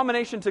 it's an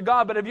abomination to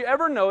God, but have you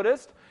ever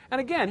noticed, and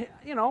again,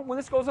 when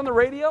this goes on the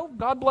radio,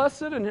 God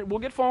bless it, and we'll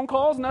get phone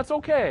calls, and that's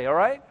okay, all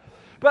right?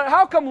 But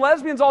how come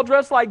lesbians all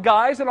dress like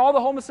guys, and all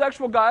the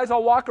homosexual guys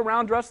all walk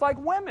around dressed like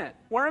women,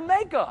 wearing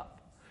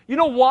makeup? You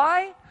know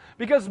why?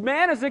 Because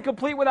man is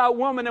incomplete without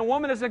woman, and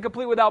woman is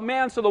incomplete without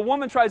man, so the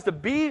woman tries to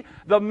be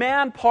the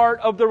man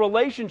part of the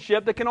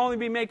relationship that can only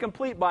be made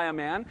complete by a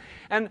man.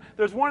 And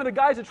there's one of the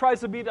guys that tries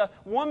to be the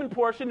woman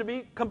portion to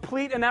be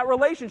complete in that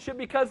relationship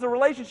because the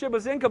relationship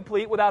is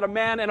incomplete without a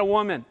man and a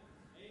woman.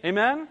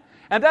 Amen?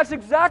 And that's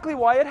exactly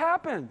why it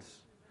happens.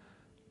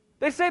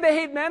 They say they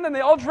hate men, and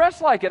they all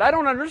dress like it. I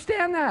don't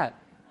understand that.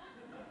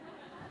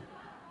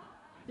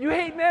 You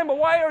hate men, but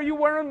why are you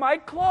wearing my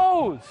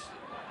clothes?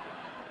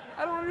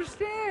 I don't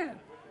understand.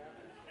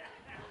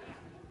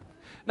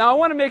 Now, I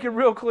want to make it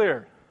real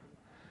clear.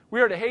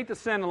 We are to hate the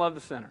sin and love the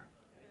sinner.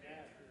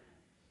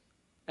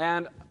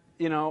 And,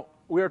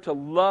 we are to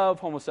love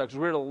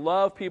homosexuals. We are to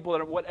love people,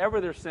 that whatever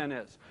their sin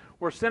is.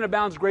 Where sin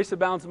abounds, grace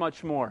abounds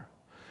much more.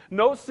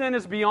 No sin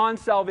is beyond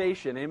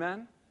salvation.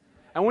 Amen?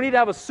 And we need to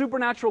have a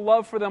supernatural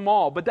love for them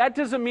all. But that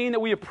doesn't mean that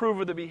we approve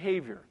of the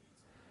behavior.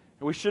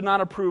 And we should not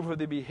approve of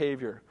the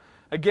behavior.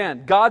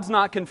 Again, God's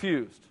not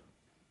confused.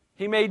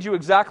 He made you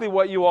exactly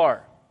what you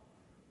are.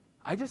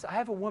 I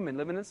have a woman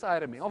living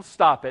inside of me. Oh,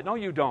 stop it. No,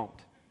 you don't.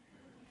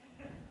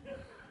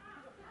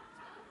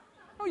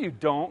 No, you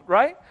don't,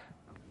 right?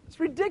 It's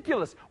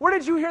ridiculous. Where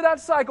did you hear that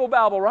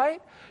psychobabble, right?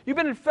 You've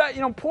been,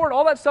 poured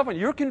all that stuff on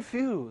you. You're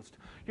confused.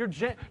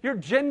 You're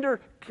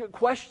gender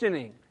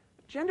questioning.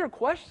 Gender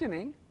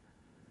questioning?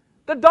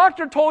 The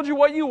doctor told you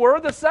what you were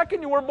the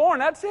second you were born.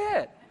 That's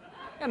it.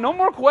 And no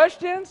more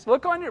questions.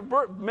 Look on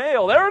your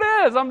mail. There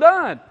it is. I'm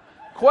done.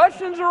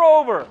 Questions are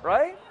over,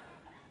 right?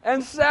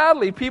 And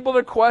sadly, people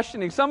are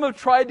questioning. Some have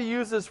tried to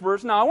use this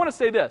verse. Now, I want to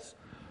say this.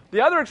 The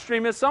other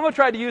extreme is some have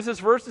tried to use this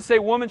verse to say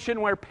women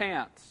shouldn't wear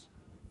pants.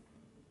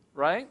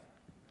 Right?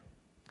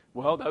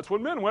 Well, that's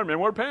what men wear. Men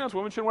wear pants.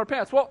 Women shouldn't wear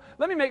pants. Well,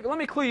 let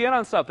me clue you in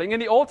on something. In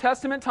the Old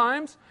Testament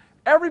times,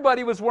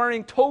 everybody was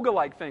wearing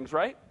toga-like things,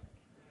 right?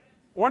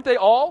 Weren't they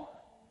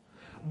all?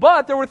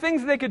 But there were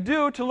things that they could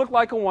do to look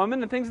like a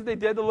woman and things that they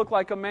did to look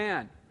like a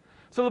man.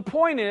 So the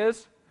point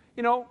is,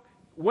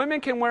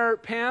 women can wear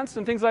pants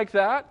and things like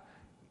that,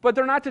 but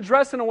they're not to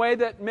dress in a way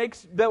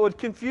that would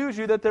confuse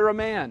you that they're a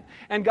man.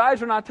 And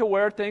guys are not to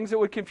wear things that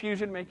would confuse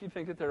you and make you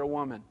think that they're a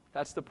woman.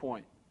 That's the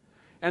point.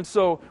 And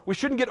so we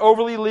shouldn't get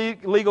overly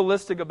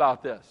legalistic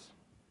about this.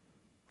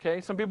 Okay?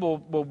 Some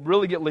people will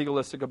really get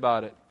legalistic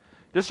about it.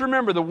 Just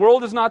remember, the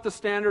world is not the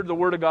standard, the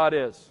Word of God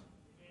is.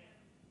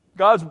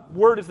 God's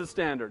Word is the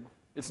standard.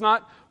 It's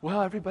not,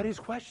 well, everybody's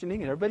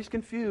questioning and everybody's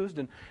confused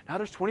and now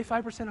there's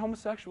 25%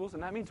 homosexuals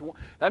and that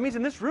means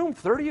in this room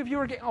 30 of you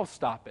are gay. Oh,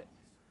 stop it.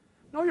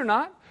 No, you're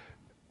not.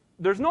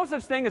 There's no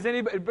such thing as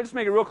anybody, but just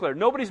make it real clear.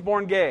 Nobody's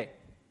born gay.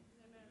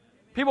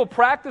 People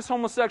practice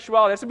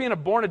homosexuality. That's being a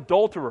born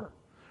adulterer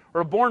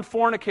or a born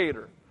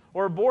fornicator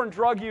or a born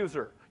drug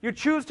user. You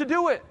choose to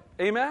do it.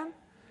 Amen?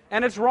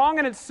 And it's wrong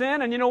and it's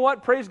sin, and you know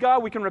what? Praise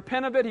God, we can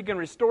repent of it. He can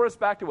restore us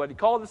back to what He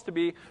called us to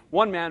be,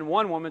 one man,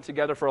 one woman,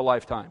 together for a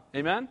lifetime.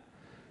 Amen?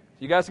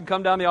 You guys can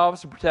come down the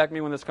office and protect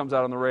me when this comes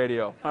out on the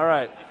radio. All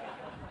right.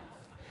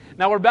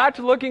 Now we're back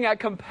to looking at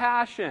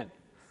compassion.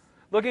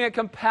 Looking at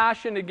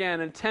compassion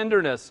again and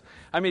tenderness.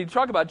 I mean,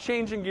 talk about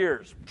changing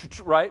gears,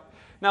 right?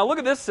 Now look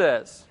at this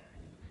says.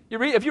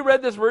 If you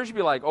read this verse, you'd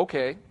be like,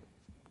 okay,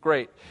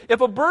 great.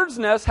 If a bird's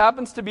nest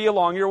happens to be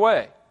along your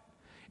way,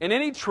 in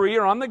any tree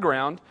or on the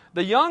ground,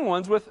 the young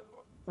ones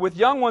with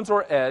young ones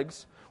or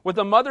eggs with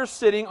the mother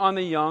sitting on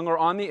the young or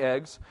on the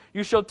eggs.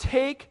 You shall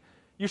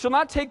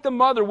not take the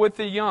mother with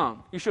the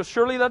young. You shall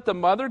surely let the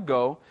mother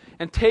go,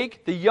 and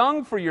take the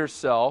young for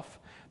yourself,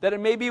 that it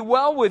may be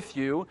well with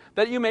you,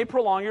 that you may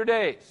prolong your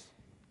days.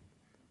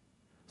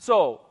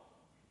 So,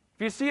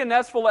 if you see a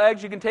nest full of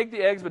eggs, you can take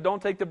the eggs, but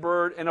don't take the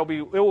bird, and it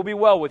will be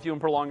well with you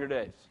and prolong your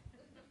days.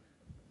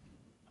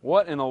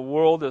 What in the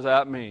world does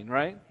that mean,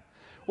 right?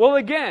 Well,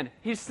 again,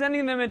 he's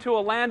sending them into a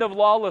land of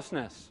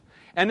lawlessness.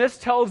 And this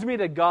tells me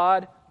that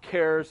God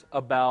cares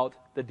about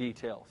the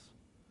details,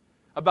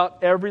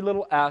 about every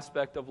little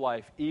aspect of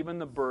life, even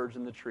the birds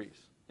and the trees.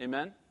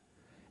 Amen?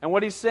 And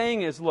what he's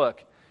saying is,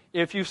 look,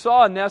 if you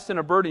saw a nest in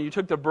a bird and you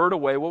took the bird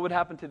away, what would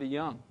happen to the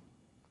young?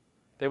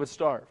 They would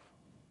starve.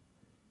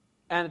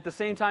 And at the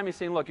same time, he's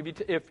saying, look,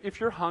 if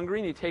you're hungry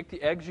and you take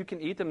the eggs, you can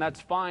eat them,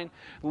 that's fine.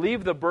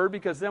 Leave the bird,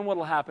 because then what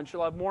will happen?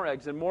 She'll have more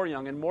eggs and more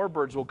young and more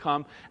birds will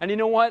come. And you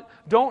know what?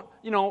 Don't,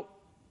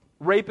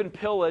 rape and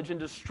pillage and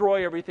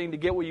destroy everything to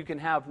get what you can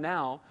have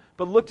now,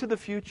 but look to the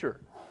future.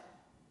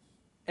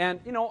 And,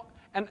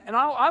 I'm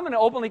going to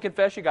openly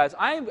confess, you guys,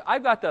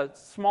 I've got the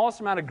smallest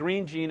amount of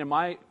green gene in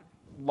my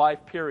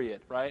life,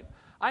 period, right?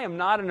 I am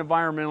not an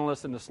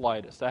environmentalist in the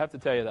slightest. I have to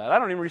tell you that. I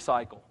don't even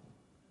recycle.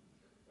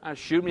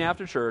 Shoot me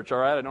after church, all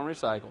right? I don't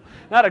recycle.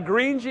 Not a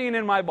green gene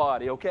in my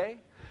body, okay?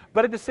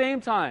 But at the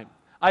same time,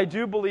 I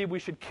do believe we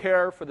should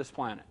care for this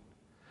planet.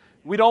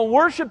 We don't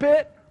worship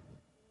it.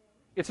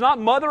 It's not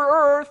Mother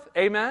Earth,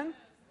 amen?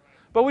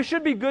 But we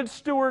should be good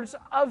stewards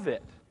of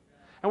it.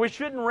 And we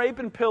shouldn't rape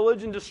and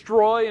pillage and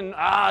destroy and,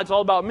 it's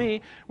all about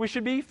me. We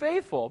should be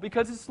faithful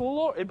because it's the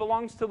Lord. It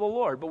belongs to the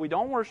Lord. But we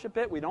don't worship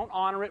it. We don't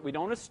honor it. We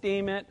don't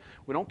esteem it.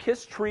 We don't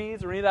kiss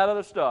trees or any of that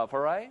other stuff, all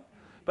right?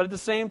 But at the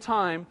same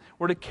time,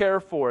 we're to care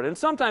for it. And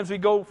sometimes we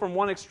go from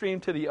one extreme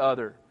to the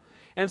other.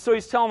 And so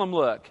he's telling them,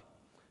 look,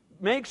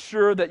 make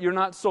sure that you're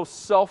not so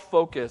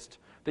self-focused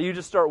that you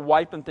just start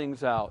wiping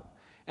things out.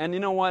 And you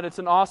know what? It's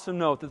an awesome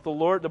note that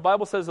the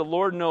Bible says the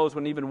Lord knows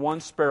when even one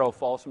sparrow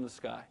falls from the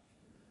sky.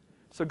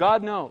 So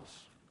God knows.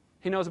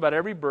 He knows about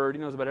every bird.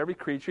 He knows about every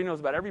creature. He knows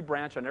about every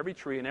branch on every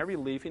tree and every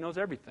leaf. He knows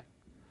everything.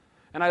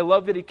 And I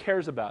love that He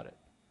cares about it.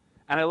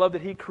 And I love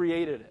that He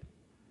created it.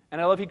 And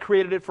I love He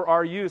created it for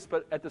our use,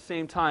 but at the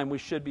same time, we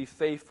should be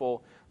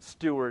faithful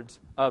stewards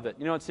of it.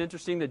 It's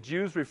interesting that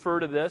Jews refer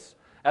to this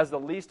as the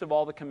least of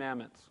all the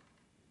commandments,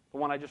 the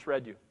one I just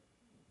read you.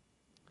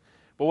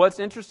 But what's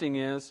interesting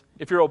is,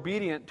 if you're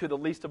obedient to the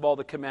least of all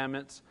the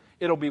commandments,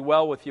 it'll be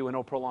well with you and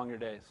it'll prolong your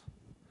days.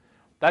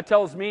 That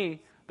tells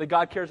me that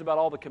God cares about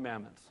all the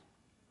commandments.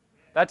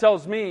 That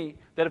tells me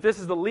that if this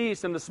is the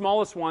least and the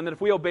smallest one, that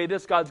if we obey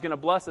this, God's going to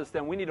bless us,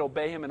 then we need to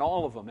obey Him in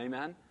all of them.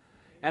 Amen?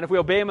 And if we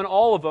obey Him in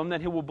all of them,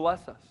 then He will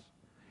bless us.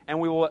 And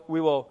we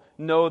will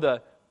know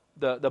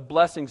the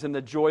blessings and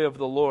the joy of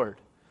the Lord.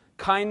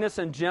 Kindness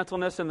and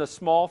gentleness in the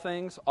small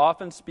things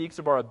often speaks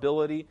of our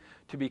ability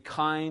to be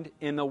kind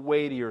in the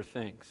weightier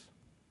things.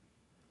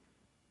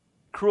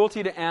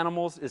 Cruelty to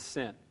animals is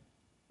sin.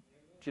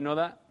 Do you know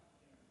that?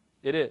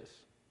 It is.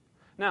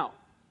 Now,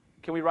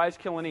 can we rise,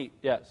 kill, and eat?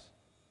 Yes.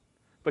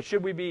 But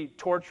should we be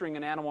torturing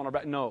an animal on our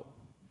back? No.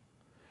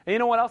 And you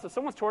know what else? If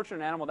someone's torturing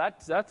an animal,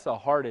 that's a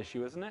hard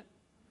issue, isn't it?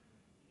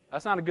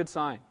 That's not a good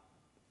sign.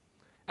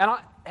 And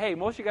hey,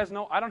 most of you guys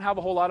know I don't have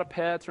a whole lot of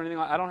pets or anything.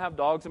 I don't have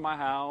dogs in my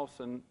house.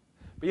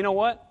 But you know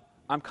what?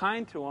 I'm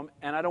kind to them,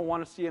 and I don't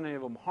want to see any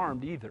of them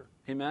harmed either.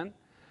 Amen?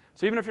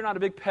 So even if you're not a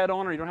big pet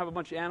owner, you don't have a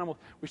bunch of animals,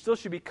 we still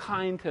should be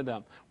kind to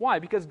them. Why?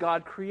 Because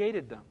God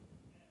created them.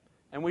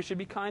 And we should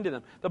be kind to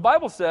them. The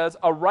Bible says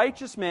a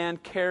righteous man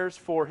cares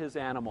for his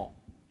animal.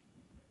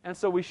 And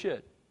so we should.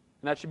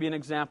 And that should be an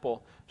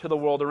example to the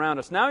world around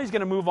us. Now he's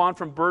going to move on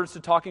from birds to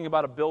talking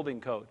about a building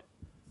code.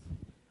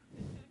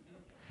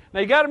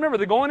 Now you got to remember,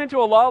 they're going into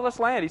a lawless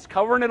land. He's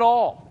covering it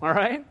all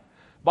right?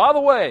 By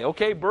the way,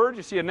 okay, birds,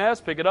 you see a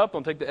nest, pick it up,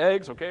 don't take the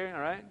eggs, okay, all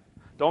right?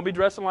 Don't be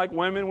dressing like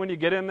women when you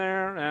get in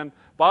there. And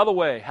by the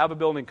way, have a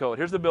building code.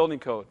 Here's the building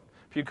code.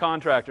 For you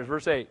contractors,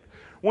 verse 8.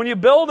 When you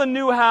build a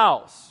new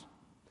house,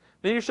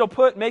 then you shall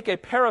make a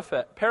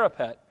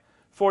parapet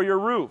for your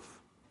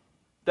roof,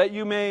 that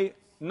you may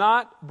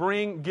not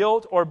bring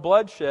guilt or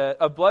bloodshed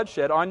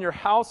on your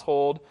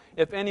household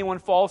if anyone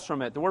falls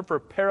from it. The word for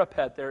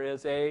parapet there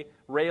is a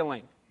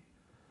railing.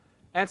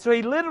 And so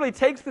he literally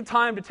takes the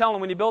time to tell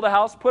them, when you build a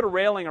house, put a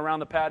railing around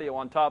the patio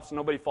on top so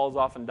nobody falls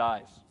off and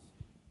dies.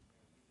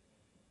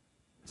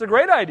 It's a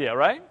great idea,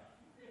 right?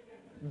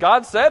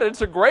 God said it.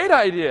 It's a great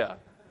idea.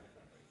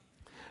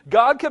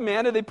 God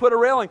commanded they put a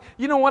railing.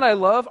 You know what I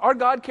love? Our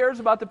God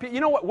cares about the people.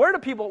 You know what? Where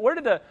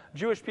did the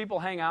Jewish people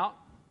hang out?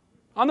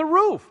 On the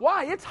roof.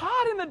 Why? It's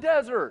hot in the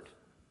desert.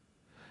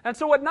 And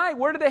so at night,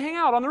 where did they hang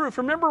out? On the roof.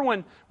 Remember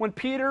when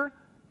Peter,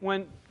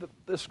 it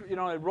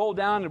rolled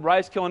down and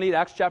rise, kill, and eat,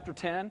 Acts chapter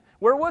 10?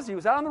 Where was he? He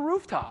was out on the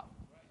rooftop.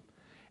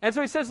 And so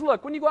he says,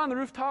 look, when you go out on the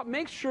rooftop,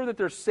 make sure that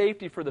there's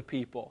safety for the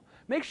people.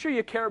 Make sure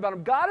you care about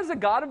them. God is a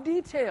God of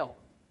detail.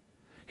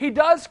 He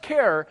does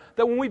care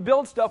that when we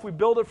build stuff, we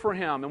build it for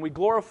Him and we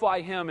glorify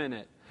Him in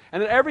it.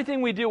 And that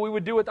everything we do, we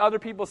would do with other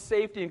people's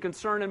safety and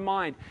concern in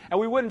mind. And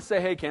we wouldn't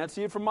say, hey, can't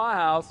see it from my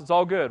house. It's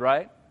all good,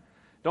 right?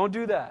 Don't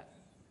do that.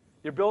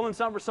 You're building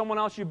something for someone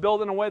else, you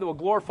build in a way that will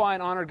glorify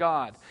and honor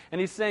God.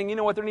 And he's saying, you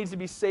know what, there needs to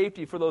be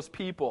safety for those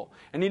people.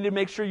 And you need to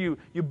make sure you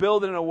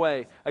build it in a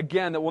way,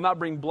 again, that will not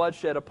bring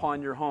bloodshed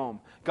upon your home.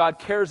 God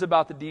cares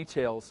about the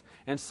details,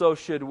 and so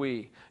should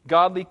we.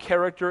 Godly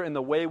character in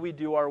the way we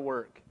do our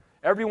work.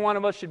 Every one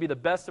of us should be the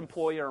best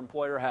employee our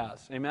employer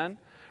has. Amen?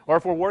 Or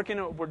if we're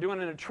doing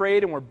it in a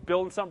trade and we're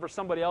building something for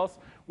somebody else,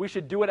 we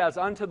should do it as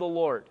unto the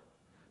Lord.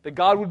 That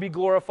God would be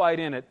glorified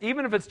in it,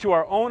 even if it's to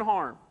our own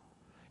harm.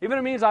 Even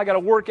if it means I got to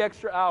work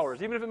extra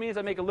hours. Even if it means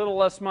I make a little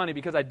less money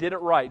because I did it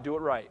right, do it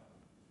right.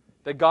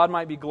 That God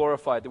might be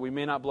glorified, that we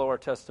may not blow our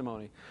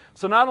testimony.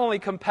 So not only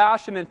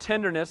compassion and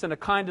tenderness and a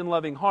kind and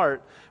loving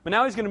heart, but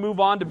now he's going to move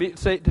on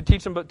to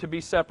teach them to be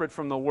separate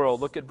from the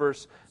world. Look at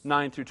verse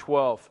 9 through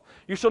 12.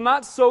 You shall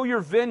not sow your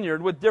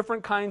vineyard with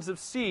different kinds of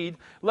seed,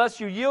 lest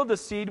you yield the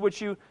seed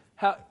which you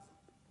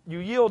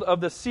yield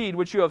of the seed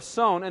which you have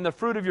sown, and the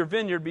fruit of your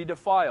vineyard be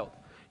defiled.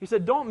 He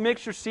said, don't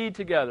mix your seed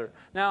together.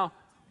 Now,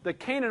 the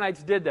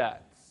Canaanites did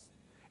that.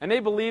 And they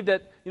believed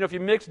that, if you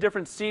mix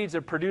different seeds,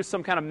 it produced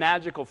some kind of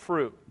magical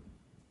fruit.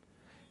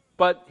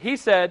 But he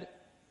said,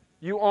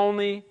 you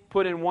only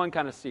put in one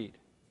kind of seed.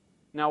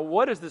 Now,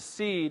 what is the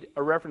seed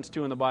a reference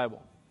to in the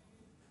Bible?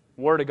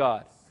 Word of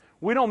God.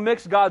 We don't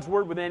mix God's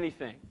Word with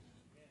anything.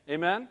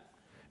 Amen?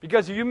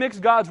 Because if you mix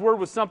God's Word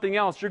with something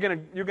else, you're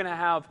going to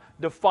have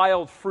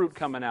defiled fruit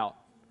coming out.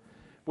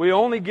 We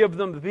only give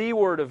them the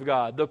Word of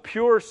God, the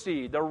pure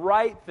seed, the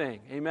right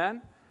thing.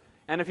 Amen?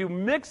 And if you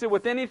mix it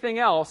with anything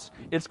else,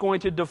 it's going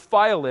to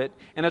defile it,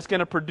 and it's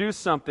going to produce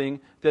something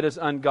that is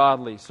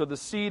ungodly. So the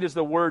seed is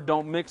the Word.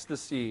 Don't mix the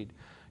seed.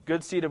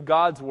 Good seed of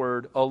God's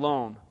Word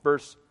alone.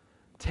 Verse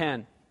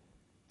 10.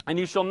 And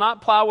you shall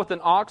not plow with an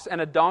ox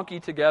and a donkey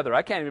together.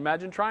 I can't even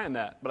imagine trying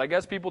that, but I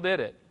guess people did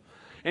it.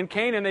 In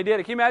Canaan, they did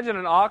it. Can you imagine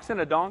an ox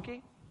and a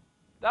donkey?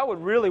 That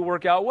would really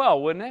work out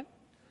well, wouldn't it?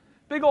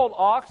 Big old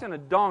ox and a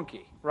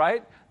donkey,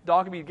 right?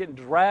 Donkey be getting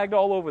dragged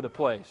all over the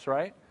place,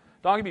 right?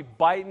 Donkey be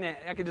biting,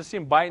 I could just see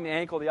him biting the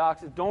ankle of the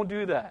ox. Don't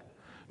do that.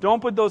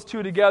 Don't put those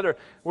two together.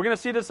 We're going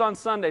to see this on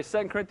Sunday,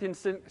 2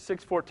 Corinthians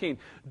 6:14.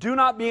 Do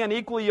not be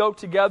unequally yoked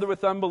together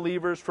with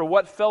unbelievers, for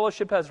what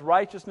fellowship has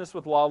righteousness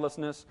with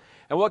lawlessness,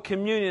 and what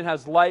communion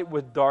has light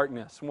with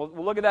darkness. And we'll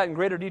look at that in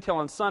greater detail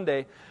on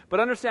Sunday. But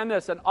understand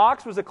this, an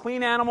ox was a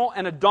clean animal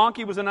and a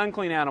donkey was an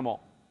unclean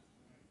animal.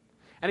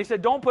 And he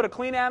said, don't put a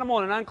clean animal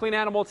and an unclean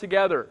animal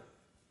together.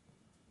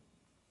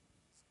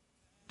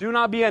 Do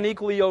not be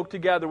unequally yoked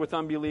together with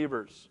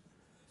unbelievers.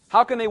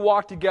 How can they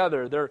walk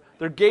together?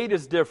 Their gait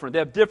is different. They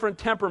have different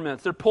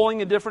temperaments. They're pulling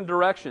in different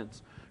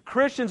directions.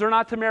 Christians are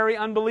not to marry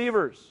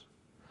unbelievers.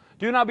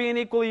 Do not be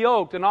unequally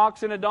yoked, an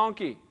ox and a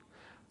donkey.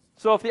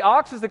 So if the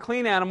ox is the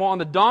clean animal and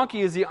the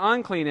donkey is the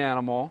unclean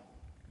animal,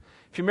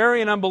 if you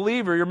marry an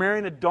unbeliever, you're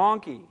marrying a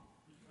donkey.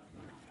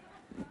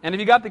 And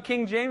if you got the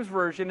King James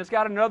Version, it's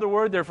got another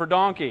word there for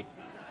donkey.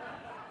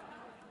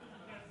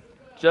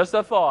 Just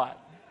a thought.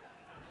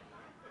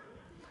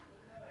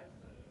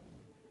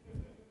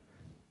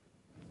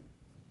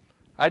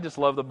 I just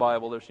love the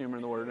Bible. There's humor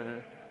in the Word in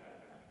it.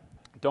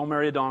 Don't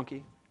marry a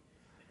donkey.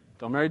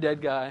 Don't marry a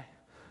dead guy.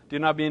 Do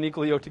not be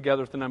unequally yoked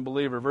together with an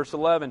unbeliever. Verse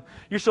 11,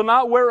 you shall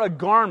not wear a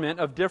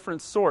garment of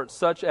different sorts,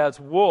 such as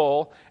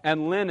wool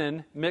and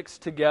linen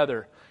mixed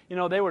together.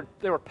 They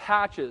were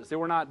patches. They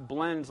were not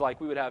blends like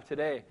we would have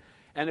today.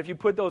 And if you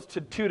put those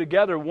two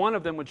together, one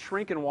of them would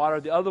shrink in water,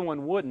 the other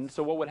one wouldn't.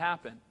 So what would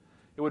happen?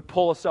 It would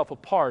pull itself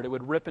apart. It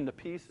would rip into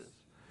pieces.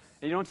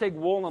 And you don't take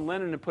wool and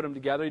linen and put them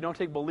together. You don't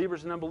take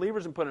believers and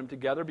unbelievers and put them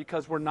together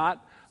because we're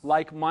not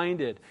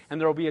like-minded.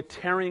 And there will be a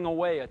tearing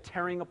away, a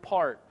tearing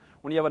apart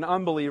when you have an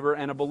unbeliever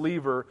and a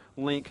believer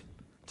link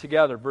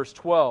together. Verse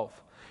 12,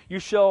 you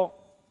shall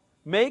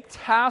make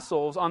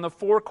tassels on the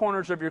four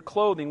corners of your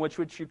clothing, which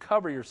you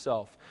cover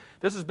yourself.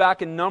 This is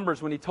back in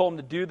Numbers when he told them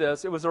to do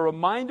this. It was a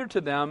reminder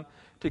to them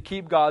to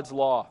keep God's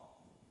law.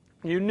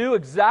 You knew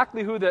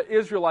exactly who the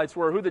Israelites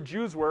were, who the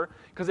Jews were,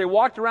 because they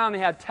walked around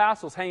and they had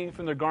tassels hanging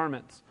from their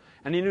garments.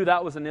 And he knew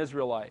that was an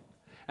Israelite.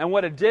 And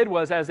what it did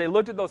was, as they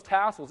looked at those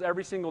tassels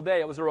every single day,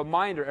 it was a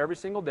reminder every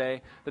single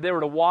day that they were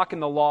to walk in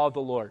the law of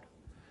the Lord.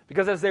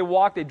 Because as they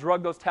walked, they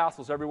drug those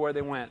tassels everywhere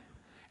they went.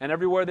 And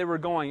everywhere they were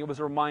going, it was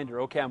a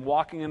reminder, okay, I'm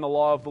walking in the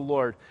law of the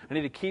Lord. I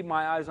need to keep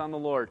my eyes on the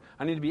Lord.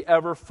 I need to be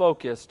ever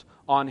focused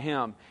on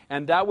Him.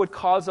 And that would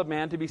cause a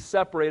man to be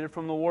separated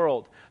from the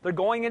world. They're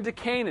going into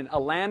Canaan, a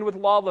land with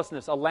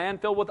lawlessness, a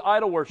land filled with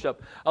idol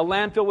worship, a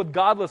land filled with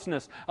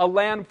godlessness, a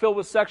land filled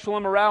with sexual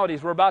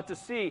immoralities we're about to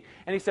see.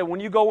 And he said, when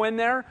you go in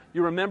there,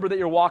 you remember that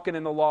you're walking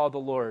in the law of the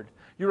Lord.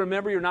 You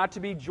remember you're not to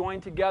be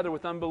joined together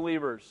with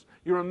unbelievers.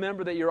 You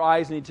remember that your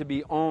eyes need to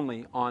be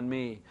only on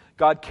me.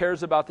 God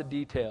cares about the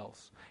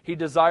details. He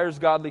desires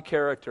godly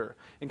character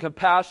and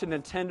compassion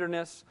and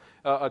tenderness,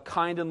 a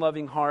kind and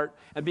loving heart,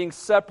 and being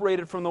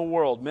separated from the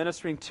world,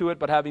 ministering to it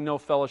but having no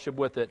fellowship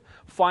with it.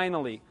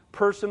 Finally,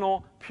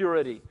 personal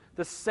purity,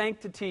 the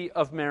sanctity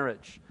of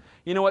marriage.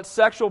 You know what?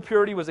 Sexual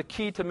purity was a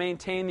key to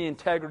maintain the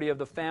integrity of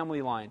the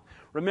family line.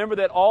 Remember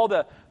that all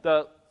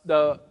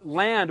the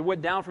land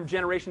went down from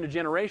generation to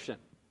generation.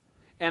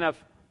 And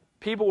if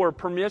people were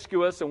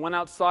promiscuous and went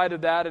outside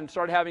of that and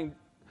started having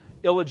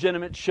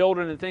illegitimate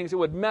children and things, it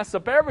would mess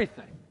up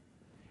everything.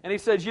 And he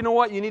says, you know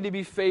what? You need to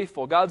be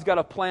faithful. God's got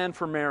a plan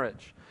for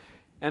marriage.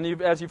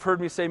 And as you've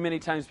heard me say many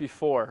times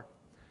before,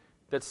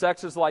 that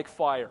sex is like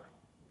fire.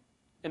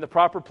 In the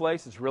proper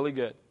place, it's really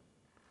good.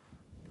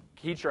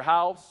 Heat your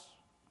house,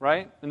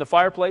 right? In the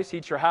fireplace,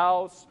 heat your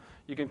house.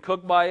 You can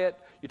cook by it.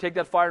 You take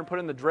that fire and put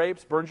it in the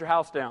drapes, burns your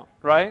house down,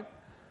 right?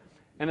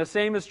 And the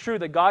same is true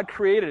that God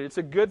created it. It's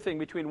a good thing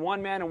between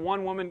one man and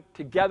one woman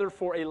together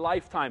for a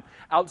lifetime.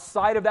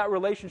 Outside of that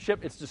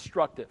relationship, it's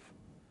destructive.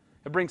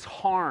 It brings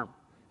harm.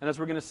 And as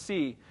we're going to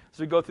see as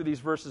we go through these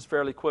verses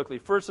fairly quickly.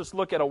 First, let's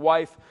look at a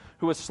wife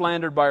who was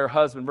slandered by her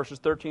husband, verses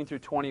 13 through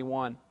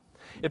 21.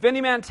 If any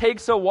man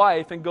takes a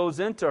wife and goes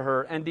into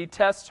her and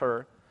detests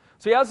her,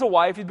 so he has a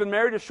wife, he's been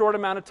married a short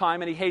amount of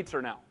time, and he hates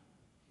her now.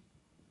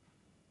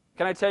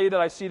 Can I tell you that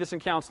I see this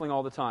in counseling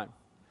all the time?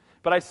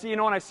 But I see,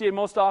 when I see it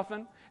most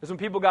often, is when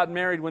people got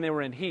married when they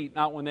were in heat,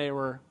 not when they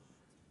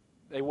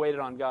waited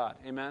on God.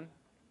 Amen?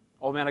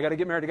 Oh man, I got to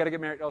get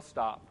married. Oh,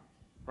 stop.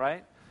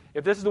 Right?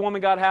 If this is the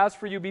woman God has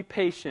for you, be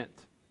patient.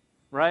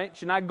 Right?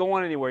 She's not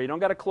going anywhere. You don't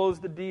got to close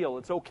the deal.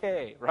 It's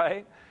okay.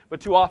 Right?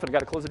 But too often, got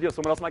to close the deal.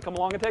 Someone else might come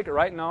along and take it.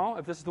 Right? No.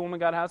 If this is the woman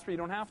God has for you, you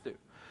don't have to.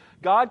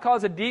 God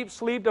caused a deep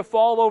sleep to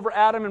fall over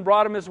Adam and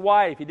brought him his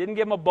wife. He didn't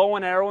give him a bow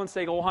and arrow and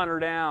say, go hunt her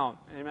down.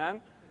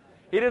 Amen?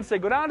 He didn't say,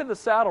 go down to the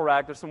saddle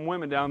rack. There's some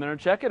women down there and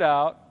check it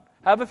out.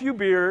 Have a few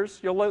beers.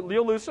 You'll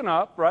loosen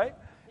up, right?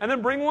 And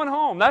then bring one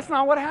home. That's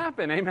not what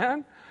happened.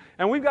 Amen?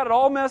 And we've got it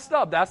all messed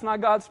up. That's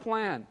not God's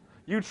plan.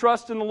 You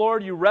trust in the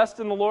Lord, you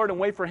rest in the Lord, and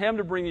wait for Him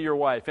to bring you your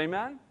wife.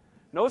 Amen?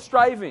 No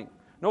striving,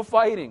 no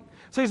fighting.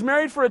 So he's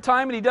married for a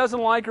time and he doesn't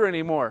like her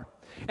anymore.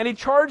 And he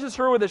charges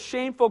her with a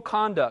shameful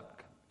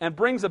conduct and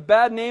brings a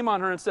bad name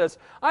on her and says,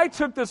 I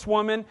took this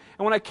woman,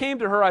 and when I came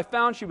to her, I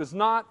found she was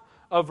not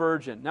a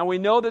virgin. Now we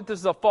know that this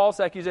is a false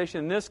accusation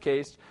in this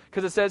case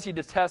because it says he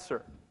detests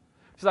her.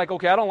 She's like,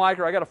 okay, I don't like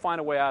her. I got to find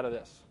a way out of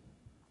this.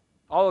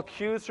 I'll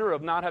accuse her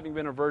of not having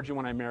been a virgin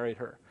when I married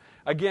her.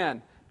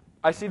 Again,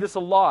 I see this a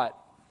lot.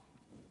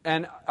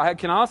 And I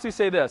can honestly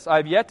say this,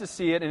 I've yet to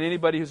see it in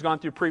anybody who's gone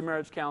through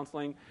pre-marriage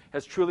counseling,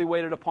 has truly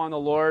waited upon the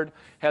Lord,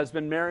 has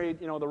been married,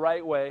 the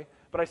right way.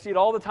 But I see it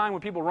all the time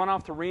when people run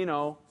off to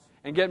Reno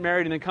and get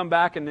married and then come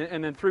back and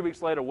then 3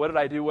 weeks later, what did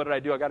I do?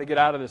 I got to get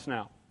out of this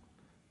now.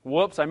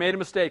 Whoops, I made a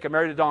mistake. I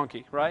married a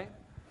donkey, right?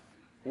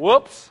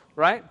 Whoops,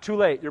 right? Too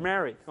late. You're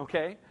married,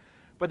 okay?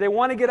 But they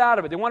want to get out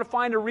of it. They want to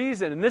find a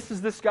reason. And this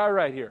is this guy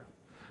right here.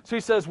 So he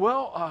says,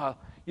 well,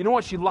 you know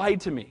what? She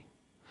lied to me.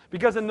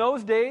 Because in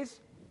those days,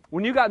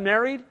 when you got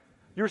married,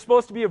 you were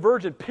supposed to be a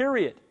virgin,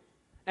 period.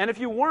 And if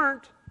you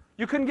weren't,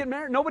 you couldn't get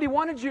married. Nobody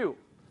wanted you.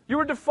 You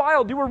were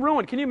defiled. You were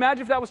ruined. Can you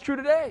imagine if that was true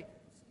today?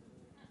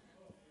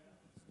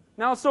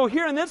 Now, so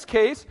here in this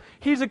case,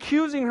 he's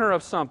accusing her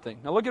of something.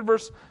 Now look at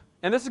verse,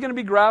 and this is going to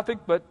be graphic,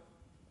 but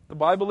the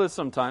Bible is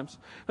sometimes.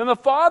 Then the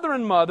father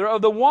and mother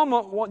of the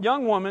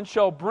young woman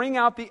shall bring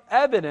out the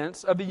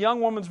evidence of the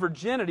young woman's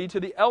virginity to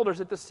the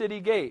elders at the city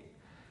gate.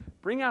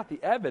 Bring out the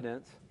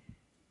evidence?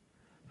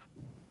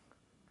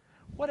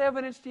 What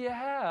evidence do you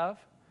have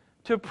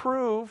to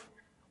prove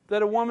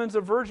that a woman's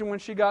a virgin when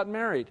she got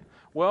married?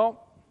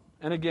 Well,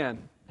 and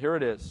again, here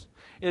it is.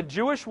 A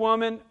Jewish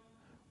woman,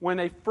 when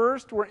they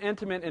first were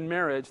intimate in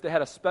marriage, they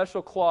had a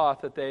special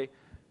cloth that they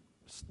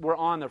were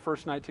on their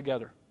first night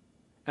together.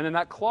 And then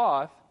that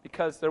cloth,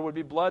 because there would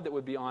be blood that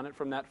would be on it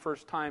from that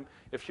first time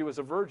if she was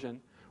a virgin,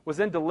 was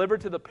then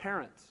delivered to the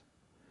parents.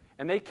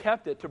 And they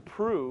kept it to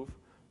prove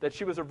that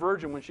she was a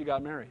virgin when she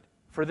got married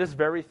for this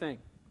very thing.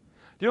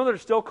 Do you know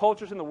there's still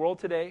cultures in the world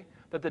today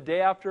that the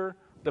day after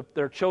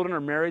their children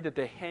are married, that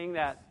they hang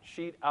that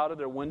sheet out of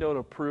their window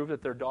to prove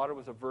that their daughter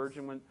was a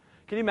virgin?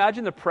 Can you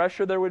imagine the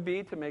pressure there would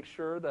be to make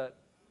sure that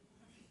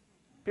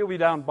people be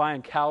down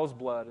buying cow's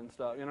blood and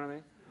stuff, you know what I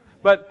mean?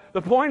 But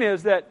the point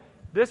is that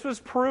this was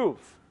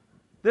proof.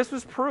 This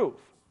was proof.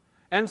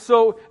 And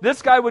so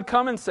this guy would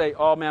come and say,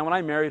 oh man, when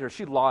I married her,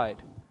 she lied.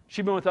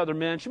 She'd been with other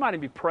men. She might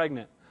even be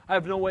pregnant. I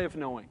have no way of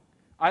knowing.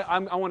 I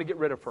want to get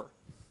rid of her.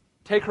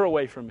 Take her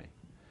away from me.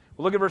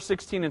 Well, look at verse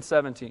 16 and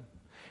 17.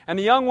 And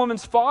the young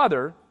woman's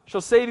father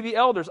shall say to the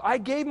elders, I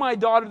gave my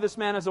daughter to this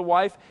man as a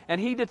wife, and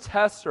he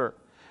detests her.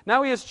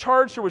 Now he has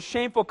charged her with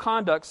shameful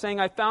conduct, saying,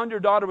 I found your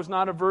daughter was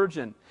not a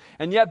virgin.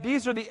 And yet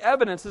these are the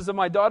evidences of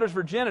my daughter's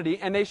virginity,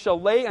 and they shall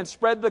lay and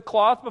spread the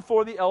cloth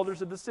before the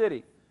elders of the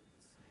city.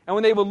 And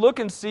when they will look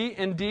and see,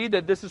 indeed,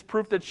 that this is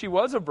proof that she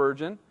was a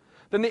virgin,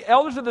 then the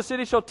elders of the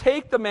city shall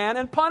take the man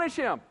and punish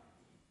him.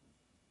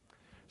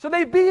 So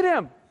they beat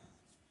him.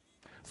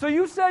 So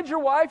you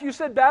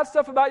said bad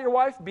stuff about your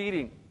wife,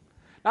 beating.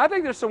 Now, I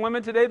think there's some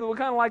women today that would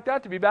kind of like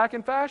that to be back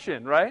in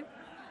fashion, right?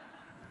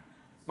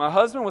 My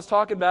husband was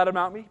talking bad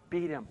about me,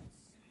 beat him.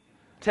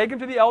 Take him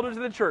to the elders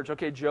of the church.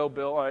 Okay, Joe,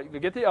 Bill, all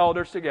right, get the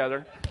elders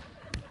together.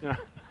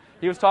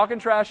 He was talking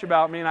trash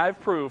about me, and I have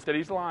proof that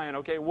he's lying.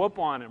 Okay, whoop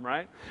on him,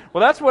 right?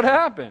 Well, that's what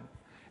happened.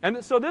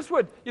 And so this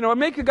would,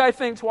 make a guy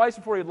think twice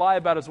before he'd lie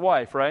about his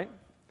wife, right?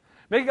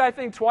 Make a guy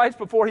think twice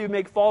before he would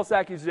make false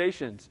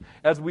accusations,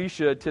 as we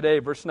should today,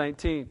 verse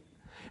 19.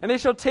 And they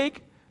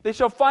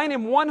shall find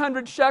him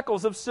 100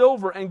 shekels of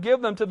silver and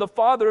give them to the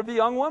father of the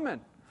young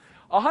woman.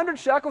 100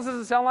 shekels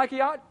doesn't sound like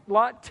a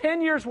lot.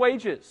 10 years'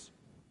 wages.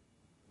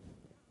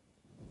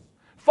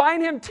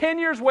 Find him 10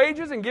 years'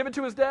 wages and give it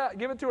to his dad.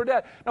 Give it to her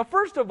dad. Now,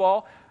 first of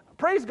all,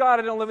 praise God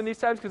I don't live in these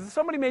times, because if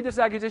somebody made this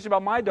accusation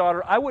about my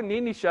daughter, I wouldn't need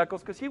any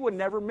shekels because he would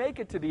never make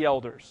it to the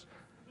elders.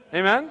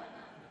 Amen?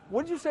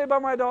 What did you say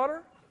about my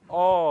daughter?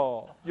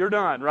 Oh, you're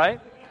done,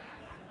 right?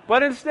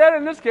 But instead,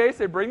 in this case,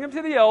 they bring him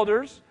to the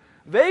elders.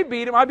 They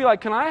beat him. I'd be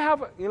like,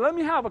 let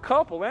me have a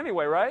couple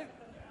anyway, right?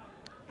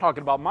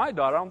 Talking about my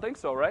daughter, I don't think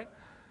so, right?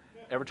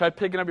 Ever tried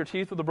picking up your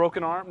teeth with a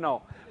broken arm?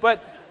 No.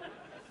 But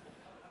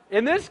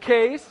in this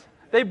case,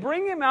 they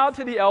bring him out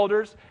to the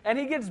elders, and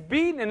he gets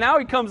beaten, and now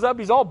he comes up,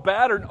 he's all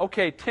battered.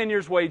 Okay, 10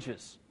 years'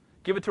 wages.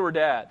 Give it to her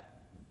dad.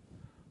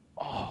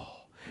 Oh.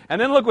 And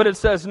then look what it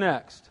says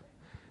next.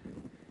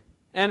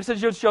 And it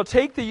says, you shall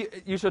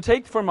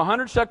take from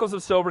 100 shekels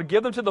of silver,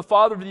 give them to the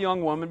father of the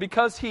young woman,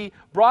 because he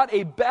brought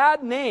a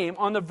bad name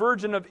on the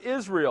virgin of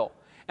Israel.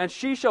 And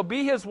she shall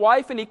be his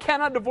wife, and he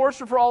cannot divorce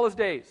her for all his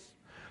days.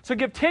 So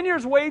give 10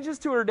 years' wages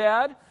to her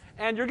dad,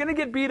 and you're going to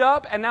get beat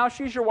up, and now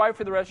she's your wife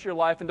for the rest of your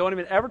life, and don't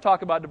even ever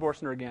talk about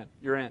divorcing her again.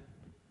 You're in.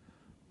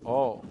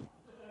 Oh.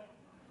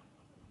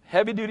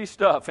 Heavy-duty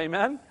stuff,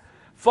 amen?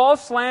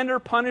 False slander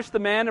punished the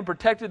man and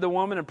protected the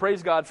woman, and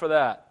praise God for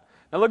that.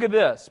 Now look at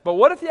this. But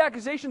what if the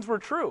accusations were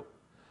true?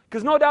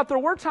 Because no doubt there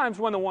were times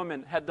when the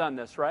woman had done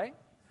this, right?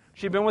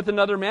 She'd been with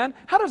another man.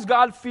 How does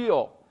God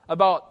feel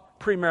about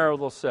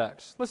premarital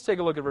sex? Let's take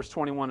a look at verse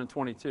 21 and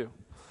 22.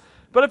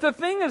 But if the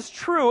thing is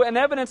true and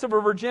evidence of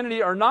her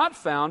virginity are not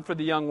found for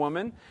the young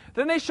woman,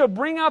 then they shall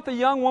bring out the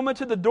young woman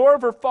to the door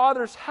of her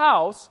father's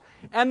house,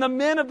 and the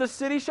men of the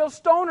city shall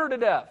stone her to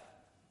death.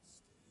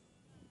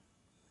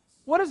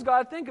 What does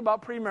God think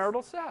about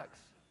premarital sex?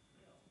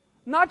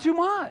 Not too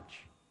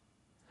much.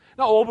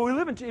 No, but we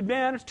live in,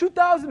 man, it's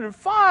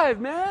 2005,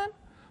 man.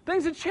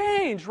 Things have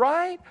changed,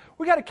 right?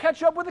 We got to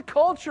catch up with the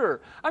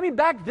culture. I mean,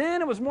 back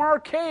then it was more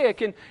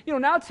archaic, and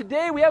now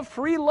today we have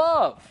free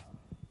love.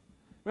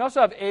 We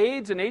also have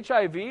AIDS and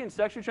HIV and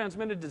sexually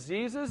transmitted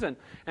diseases and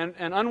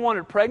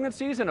unwanted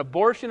pregnancies and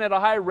abortion at a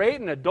high rate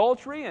and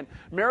adultery and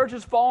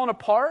marriages falling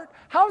apart.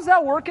 How's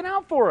that working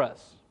out for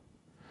us?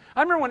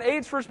 I remember when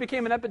AIDS first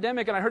became an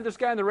epidemic, and I heard this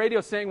guy on the radio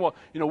saying, well,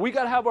 we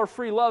got to have our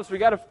free love, so we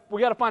got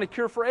to find a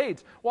cure for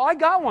AIDS. Well, I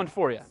got one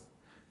for you.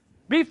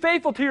 Be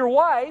faithful to your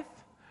wife,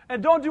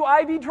 and don't do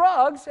IV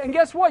drugs, and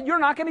guess what? You're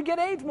not going to get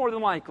AIDS more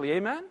than likely.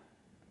 Amen?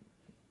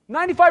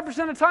 95% of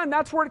the time,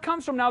 that's where it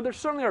comes from. Now, there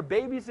certainly are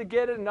babies that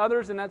get it and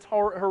others, and that's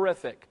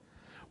horrific.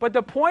 But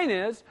the point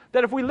is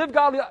that if we live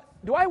godly,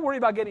 do I worry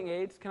about getting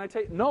AIDS? Can I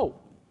tell you? No.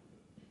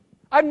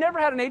 I've never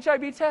had an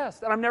HIV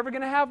test, and I'm never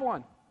going to have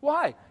one.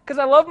 Why? Because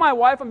I love my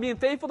wife, I'm being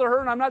faithful to her,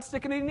 and I'm not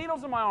sticking any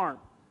needles in my arm.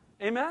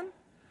 Amen?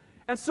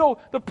 And so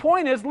the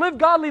point is, live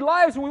godly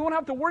lives, and we won't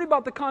have to worry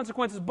about the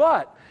consequences.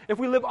 But if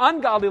we live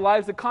ungodly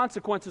lives, the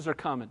consequences are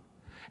coming.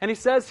 And he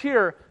says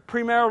here,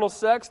 premarital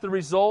sex, the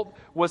result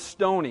was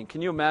stoning.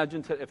 Can you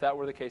imagine if that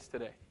were the case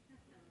today?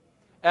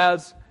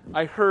 As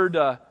I heard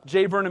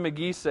J. Vernon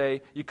McGee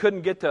say, you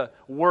couldn't get to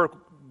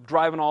work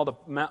driving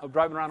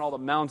around all the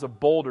mounds of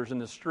boulders in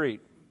the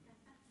street.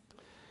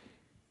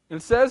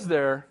 And it says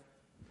there,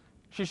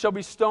 she shall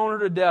be stoned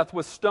to death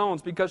with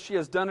stones because she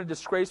has done a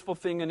disgraceful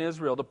thing in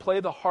Israel, to play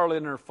the harlot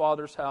in her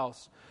father's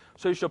house.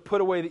 So you shall put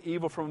away the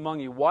evil from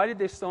among you. Why did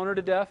they stone her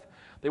to death?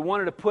 They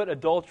wanted to put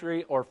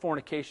adultery or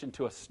fornication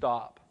to a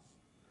stop.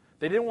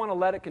 They didn't want to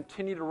let it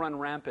continue to run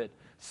rampant.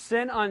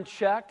 Sin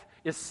unchecked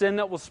is sin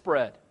that will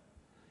spread.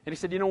 And he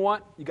said, you know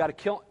what? You got to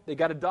kill. They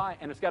got to die,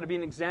 and it's got to be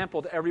an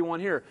example to everyone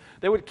here.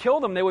 They would kill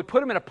them. They would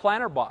put them in a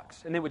planter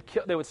box, and they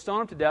would stone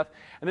them to death,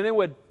 and then they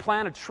would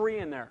plant a tree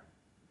in there.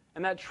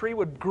 And that tree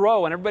would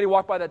grow, and everybody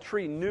walked by that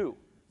tree knew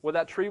what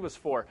that tree was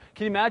for.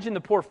 Can you imagine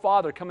the poor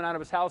father coming out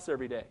of his house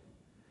every day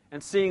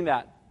and seeing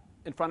that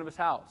in front of his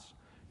house?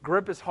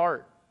 Grip his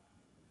heart.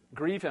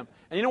 Grieve him.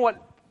 And you know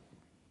what?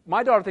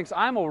 My daughter thinks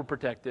I'm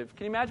overprotective.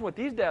 Can you imagine what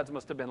these dads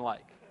must have been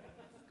like?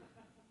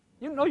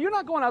 You're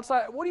not going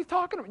outside. What are you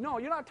talking about? No,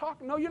 you're not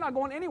talking. No, you're not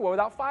going anywhere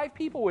without 5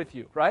 people with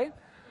you, right?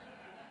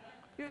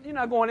 You're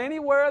not going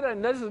anywhere.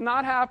 Then this is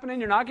not happening.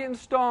 You're not getting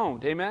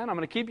stoned. Amen? I'm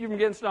going to keep you from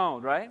getting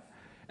stoned, right?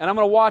 And I'm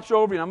going to watch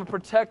over you, and I'm going to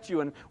protect you.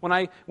 And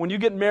when you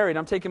get married,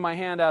 I'm taking my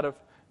hand out of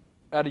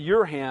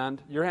your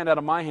hand out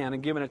of my hand,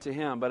 and giving it to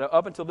him. But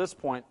up until this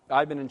point,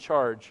 I've been in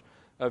charge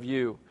of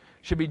you.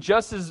 Should be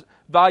just as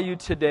valued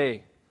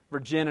today,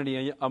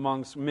 virginity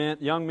amongst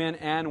young men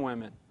and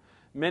women.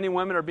 Many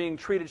women are being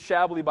treated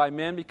shabbily by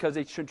men because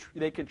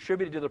they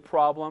contributed to the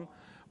problem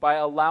by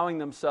allowing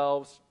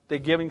themselves, they're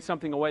giving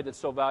something away that's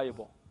so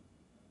valuable.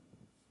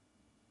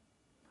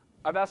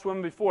 I've asked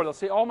women before, they'll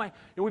say,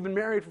 we've been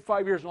married for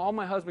 5 years and all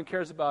my husband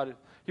cares about it.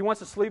 He wants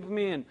to sleep with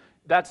me and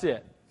that's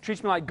it.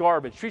 Treats me like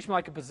garbage, treats me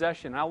like a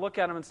possession. And I'll look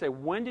at him and say,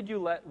 when did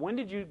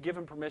you give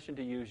him permission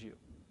to use you?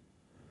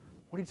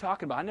 What are you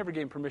talking about? I never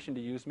gave him permission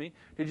to use me.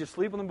 Did you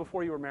sleep with him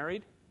before you were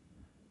married?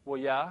 Well,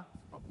 yeah.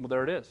 Well,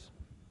 there it is.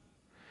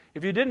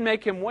 If you didn't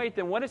make him wait,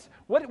 then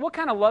what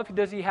kind of love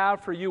does he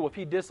have for you if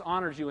he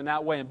dishonors you in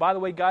that way? And by the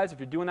way, guys, if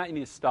you're doing that, you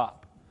need to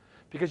stop.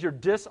 Because you're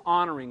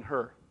dishonoring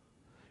her.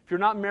 If you're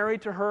not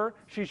married to her,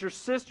 she's your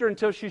sister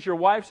until she's your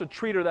wife, so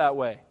treat her that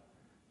way.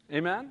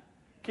 Amen?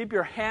 Keep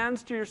your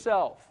hands to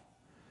yourself.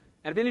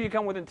 And if any of you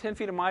come within 10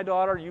 feet of my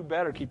daughter, you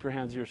better keep your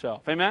hands to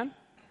yourself. Amen?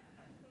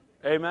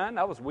 Amen?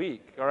 That was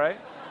weak, all right?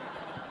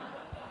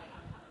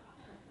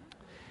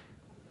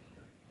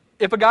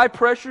 If a guy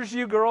pressures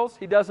you, girls,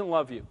 he doesn't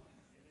love you.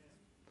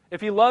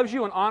 If he loves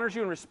you and honors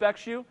you and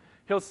respects you,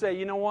 he'll say,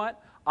 you know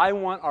what? I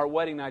want our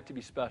wedding night to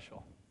be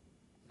special.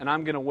 And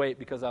I'm going to wait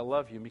because I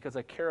love you, because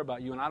I care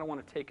about you, and I don't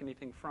want to take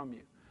anything from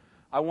you.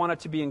 I want it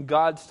to be in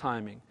God's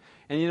timing.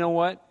 And you know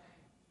what?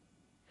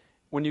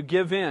 When you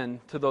give in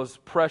to those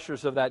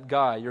pressures of that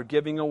guy, you're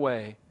giving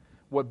away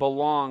what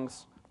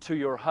belongs to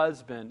your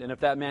husband. And if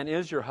that man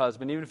is your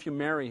husband, even if you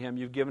marry him,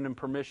 you've given him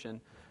permission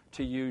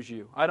to use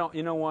you.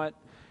 You know what?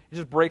 It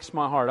just breaks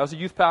my heart. I was a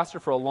youth pastor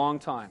for a long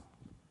time.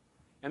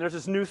 And there's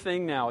this new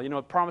thing now. You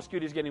know,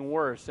 promiscuity is getting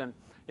worse. And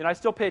I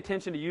still pay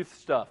attention to youth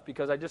stuff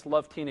because I just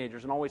love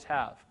teenagers and always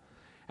have.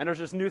 And there's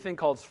this new thing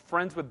called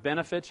friends with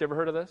benefits. You ever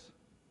heard of this?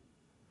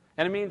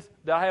 And it means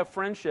that I have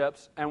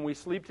friendships and we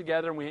sleep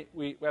together and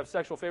we have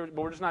sexual favors,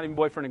 but we're just not even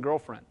boyfriend and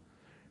girlfriend.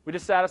 We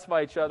just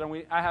satisfy each other,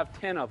 and I have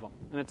 10 of them,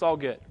 and it's all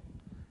good.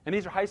 And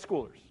these are high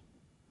schoolers.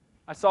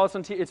 I saw this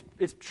on TV.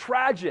 It's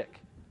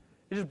tragic.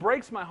 It just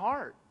breaks my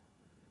heart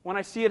when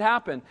I see it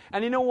happen.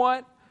 And you know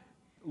what?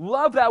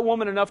 Love that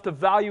woman enough to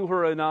value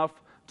her enough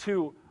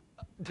to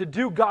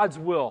do God's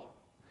will.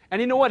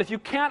 And you know what? If you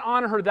can't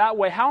honor her that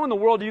way, how in the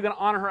world are you going to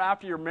honor her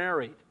after you're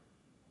married?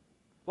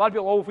 A lot of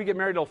people, if we get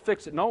married, it'll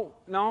fix it. No.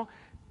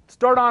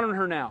 Start honoring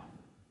her now.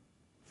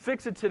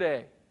 Fix it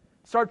today.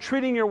 Start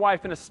treating your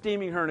wife and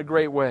esteeming her in a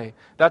great way.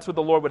 That's what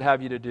the Lord would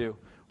have you to do.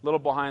 A little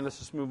behind, let's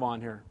just move on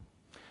here.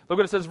 Look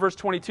what it says, verse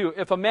 22.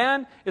 If a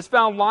man is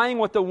found lying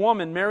with a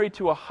woman married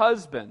to a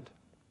husband,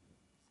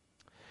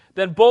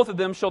 then both of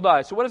them shall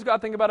die. So what does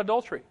God think about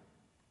adultery?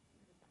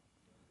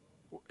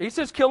 He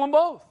says kill them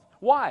both.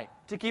 Why?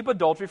 To keep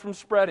adultery from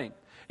spreading.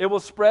 It will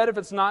spread if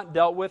it's not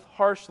dealt with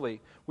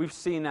harshly. We've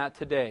seen that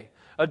today.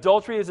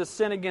 Adultery is a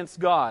sin against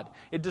God.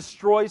 It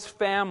destroys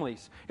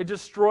families. It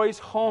destroys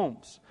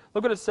homes.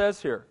 Look what it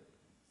says here.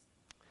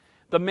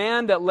 The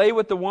man that lay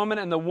with the woman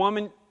and the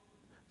woman,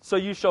 so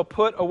you shall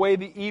put away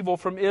the evil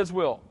from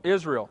Israel.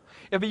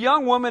 If a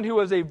young woman who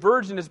is a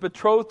virgin is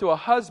betrothed to a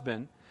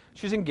husband,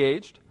 she's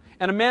engaged,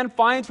 and a man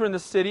finds her in the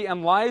city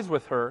and lies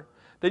with her,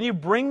 then you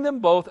bring them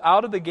both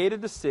out of the gate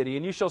of the city,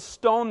 and you shall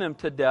stone them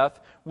to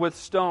death with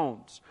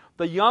stones.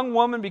 The young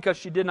woman because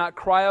she did not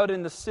cry out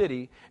in the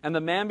city, and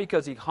the man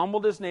because he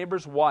humbled his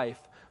neighbor's wife,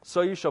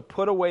 so you shall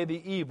put away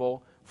the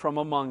evil from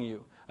among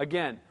you.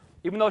 Again,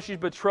 even though she's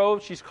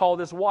betrothed, she's called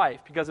his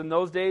wife, because in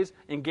those days,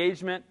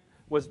 engagement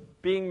was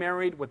being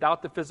married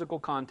without the physical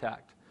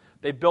contact.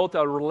 They built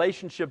a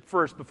relationship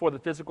first before the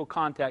physical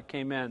contact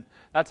came in.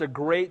 That's a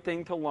great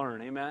thing to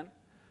learn, amen?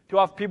 Too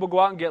often people go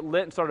out and get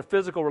lit and start a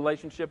physical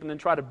relationship and then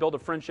try to build a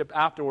friendship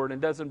afterward,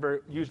 and it doesn't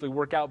usually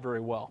work out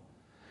very well.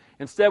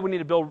 Instead, we need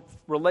to build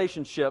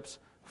relationships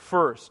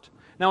first.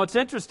 Now, it's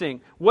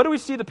interesting. What do we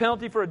see the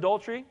penalty for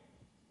adultery?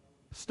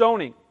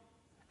 Stoning.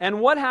 And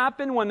what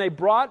happened when they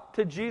brought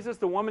to Jesus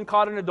the woman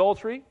caught in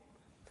adultery?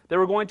 They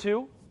were going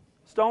to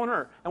stone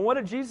her. And what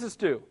did Jesus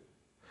do?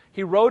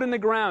 He wrote in the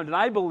ground, and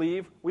I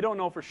believe, we don't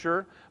know for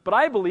sure, but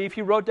I believe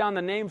he wrote down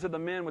the names of the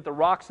men with the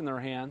rocks in their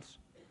hands,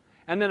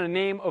 and then a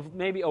name of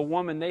maybe a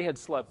woman they had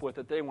slept with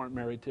that they weren't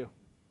married to,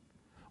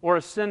 or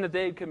a sin that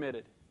they had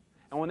committed.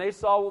 And when they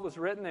saw what was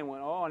written, they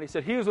went, oh, and he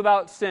said, he was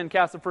without sin,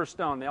 cast the first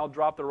stone. They all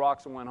dropped the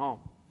rocks and went home.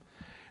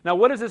 Now,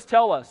 what does this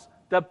tell us?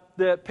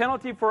 The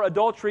penalty for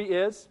adultery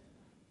is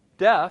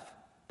death,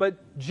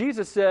 but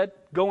Jesus said,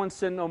 go and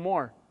sin no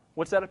more.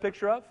 What's that a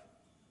picture of?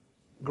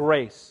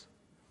 Grace.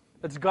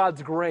 It's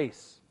God's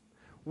grace.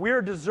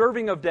 We're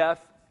deserving of death,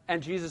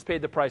 and Jesus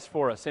paid the price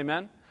for us.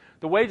 Amen?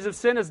 The wages of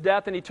sin is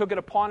death, and he took it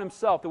upon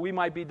himself that we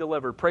might be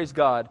delivered. Praise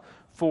God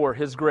for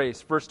his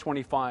grace. Verse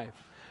 25.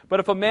 But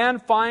if a man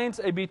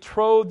finds a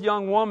betrothed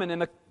young woman in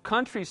the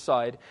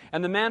countryside,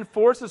 and the man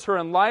forces her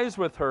and lies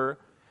with her,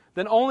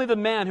 then only the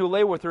man who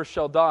lay with her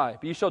shall die.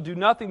 But you shall do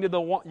nothing to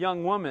the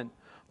young woman.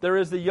 There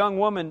is in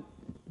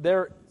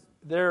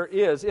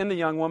the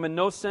young woman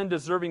no sin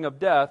deserving of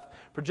death.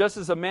 For just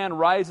as a man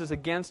rises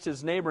against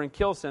his neighbor and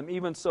kills him,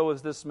 even so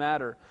is this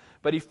matter.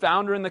 But he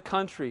found her in the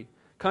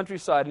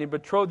countryside, and the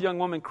betrothed young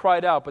woman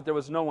cried out, but there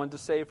was no one to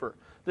save her.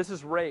 This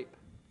is rape.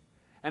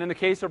 And in the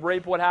case of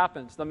rape, what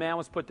happens? The man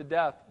was put to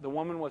death. The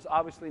woman was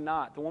obviously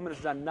not. The woman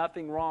has done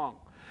nothing wrong.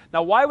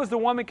 Now, why was the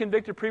woman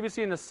convicted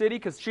previously in the city?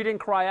 Because she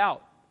didn't cry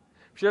out.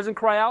 If she doesn't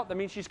cry out, that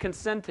means she's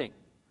consenting.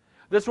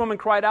 This woman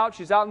cried out.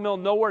 She's out in the middle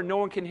of nowhere. No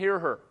one can hear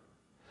her.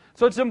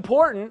 So it's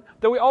important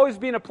that we always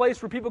be in a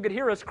place where people could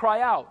hear us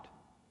cry out.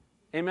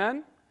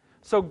 Amen?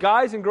 So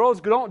guys and girls,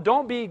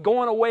 don't be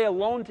going away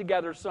alone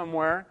together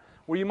somewhere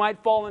where you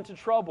might fall into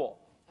trouble.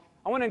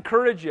 I want to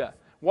encourage you,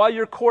 while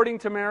you're courting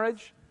to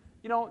marriage,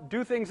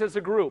 do things as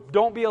a group.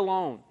 Don't be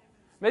alone.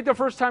 Make the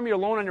first time you're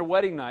alone on your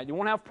wedding night. You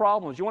won't have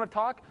problems. You want to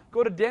talk?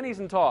 Go to Denny's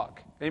and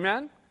talk.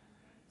 Amen?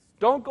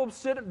 Don't go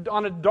sit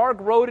on a dark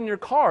road in your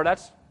car.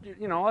 That's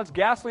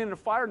gasoline and a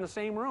fire in the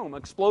same room.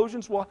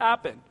 Explosions will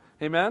happen.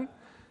 Amen?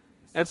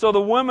 And so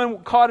the woman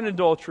caught in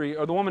adultery,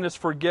 or the woman is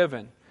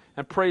forgiven.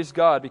 And praise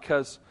God,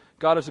 because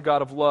God is a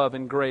God of love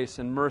and grace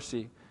and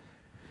mercy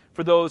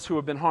for those who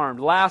have been harmed.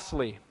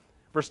 Lastly,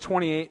 verse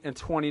 28 and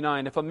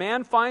 29. If a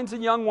man finds a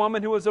young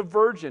woman who is a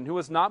virgin, who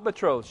is not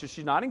betrothed, so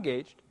she's not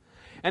engaged,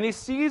 and he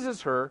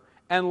seizes her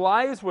and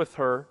lies with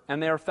her,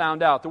 and they are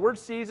found out. The word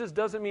seizes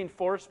doesn't mean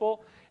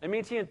forceful. It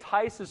means he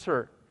entices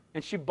her,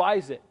 and she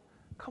buys it.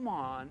 Come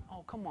on.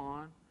 Oh, come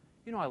on.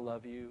 You know I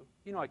love you.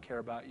 You know I care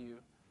about you.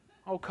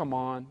 Oh, come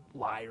on.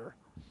 Liar.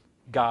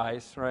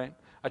 Guys, right?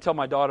 I tell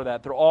my daughter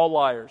that. They're all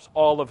liars.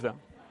 All of them.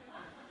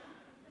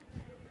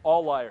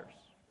 All liars.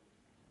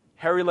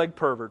 Hairy-legged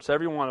perverts.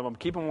 Every one of them.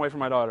 Keep them away from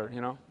my daughter,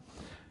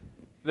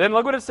 Then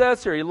look what it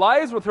says here. He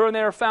lies with her and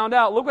they are found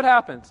out. Look what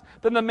happens.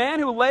 Then the man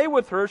who lay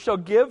with her shall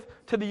give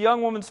to the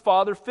young woman's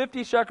father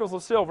 50 shekels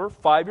of silver,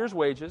 5 years'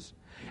 wages,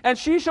 and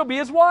she shall be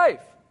his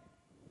wife.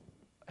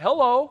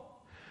 Hello.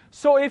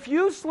 So if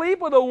you sleep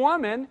with a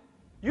woman,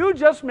 you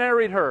just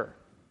married her.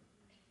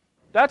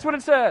 That's what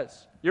it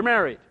says. You're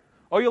married.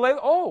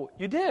 Oh,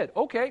 you did.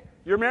 Okay,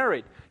 you're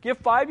married. Give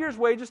 5 years'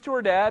 wages to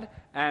her dad,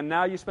 and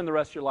now you spend the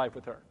rest of your life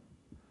with her.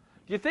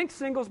 Do you think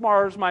singles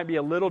Mars might be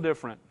a little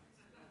different?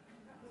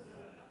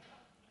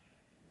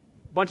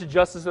 Bunch of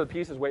justices of the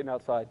peace is waiting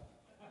outside.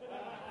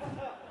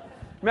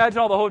 Imagine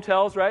all the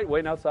hotels, right?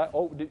 Waiting outside.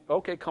 Oh,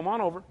 okay, come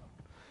on over.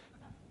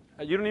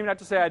 You don't even have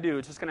to say I do.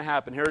 It's just going to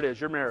happen. Here it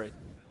is. You're married.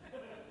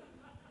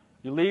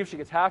 You leave, she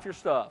gets half your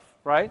stuff,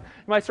 right?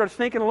 You might start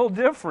thinking a little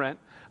different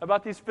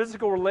about these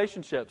physical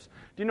relationships.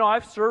 Do you know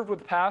I've served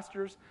with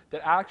pastors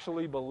that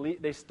actually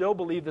still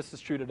believe this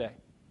is true today.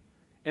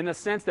 In the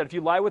sense that if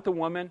you lie with a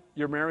woman,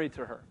 you're married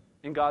to her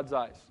in God's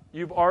eyes.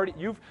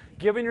 You've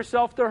given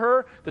yourself to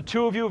her, the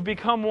two of you have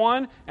become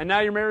one, and now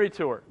you're married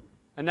to her.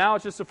 And now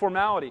it's just a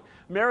formality.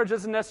 Marriage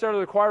doesn't necessarily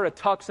require a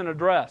tux and a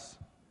dress,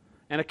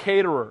 and a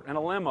caterer, and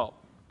a limo.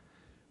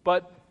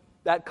 But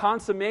that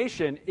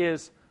consummation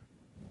is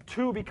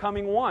two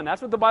becoming one.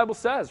 That's what the Bible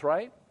says,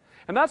 right?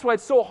 And that's why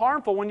it's so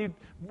harmful when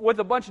with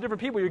a bunch of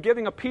different people, you're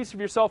giving a piece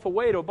of yourself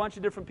away to a bunch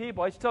of different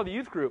people. I used to tell the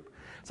youth group,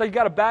 it's like you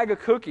got a bag of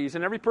cookies,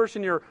 and every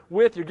person you're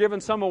with, you're giving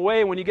some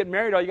away. When you get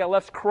married, all you got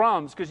left is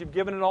crumbs because you've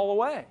given it all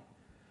away.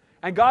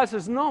 And God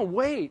says, no,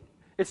 wait.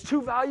 It's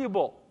too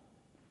valuable.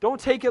 Don't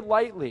take it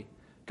lightly.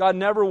 God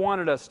never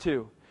wanted us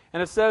to.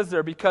 And it says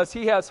there, because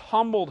he has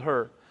humbled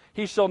her,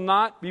 he shall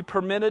not be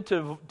permitted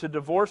to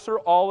divorce her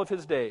all of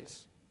his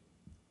days.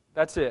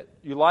 That's it.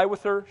 You lie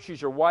with her,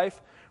 she's your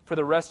wife for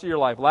the rest of your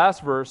life.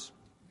 Last verse.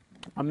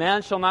 A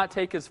man shall not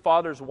take his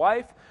father's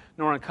wife,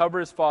 nor uncover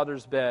his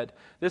father's bed.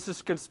 This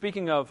is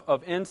speaking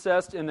of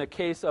incest in the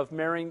case of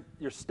marrying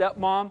your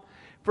stepmom.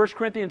 1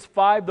 Corinthians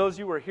 5, those of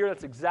you who were here,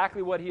 that's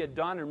exactly what he had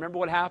done. Remember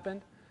what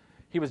happened?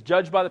 He was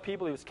judged by the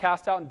people. He was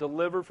cast out and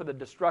delivered for the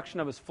destruction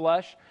of his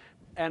flesh.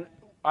 And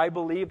I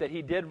believe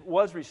that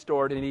was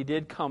restored and he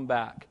did come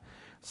back.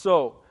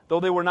 So, though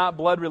they were not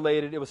blood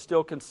related, it was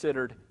still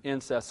considered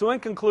incest. So in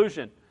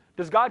conclusion,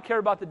 does God care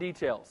about the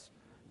details?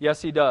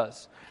 Yes, he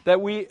does.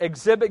 That we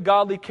exhibit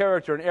godly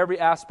character in every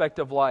aspect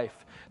of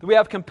life. That we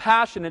have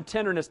compassion and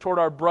tenderness toward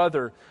our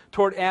brother,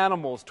 toward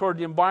animals, toward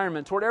the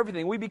environment, toward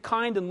everything. We be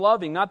kind and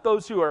loving, not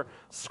those who are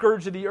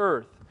scourge of the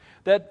earth.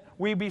 That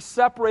we be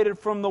separated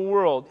from the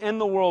world, in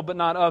the world but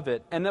not of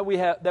it. And that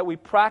we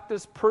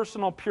practice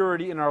personal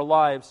purity in our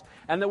lives.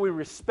 And that we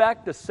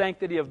respect the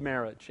sanctity of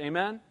marriage.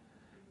 Amen?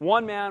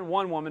 One man,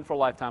 one woman for a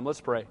lifetime. Let's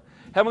pray.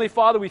 Heavenly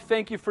Father, we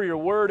thank you for your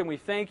word, and we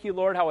thank you,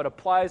 Lord, how it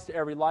applies to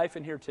every life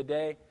in here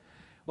today.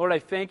 Lord, I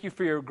thank you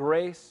for your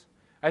grace.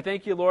 I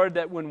thank you, Lord,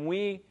 that when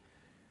we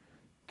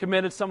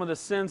committed some of the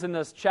sins in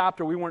this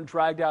chapter, we weren't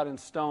dragged out in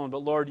stone. But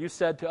Lord, you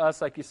said to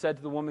us, like you said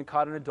to the woman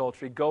caught in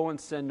adultery, go and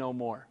sin no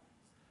more.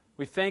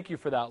 We thank you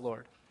for that,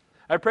 Lord.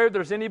 I pray if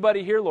there's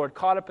anybody here, Lord,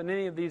 caught up in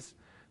any of these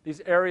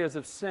areas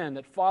of sin,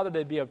 that, Father,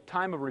 there'd be a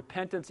time of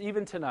repentance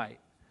even tonight,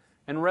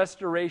 and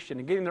restoration,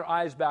 and getting their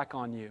eyes back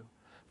on you.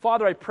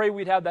 Father, I pray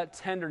we'd have that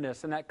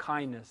tenderness and that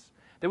kindness,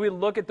 that we'd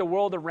look at the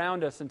world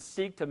around us and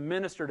seek to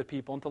minister to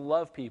people and to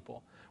love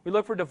people. We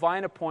look for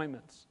divine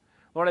appointments.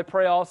 Lord, I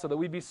pray also that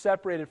we'd be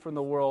separated from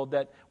the world,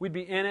 that we'd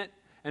be in it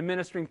and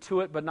ministering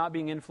to it, but not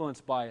being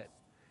influenced by it.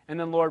 And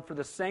then, Lord, for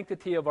the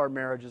sanctity of our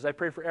marriages, I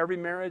pray for every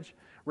marriage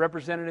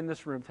represented in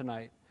this room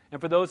tonight. And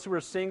for those who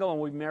are single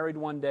and we've married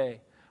one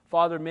day,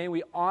 Father, may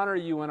we honor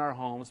you in our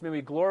homes. May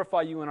we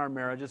glorify you in our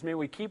marriages. May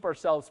we keep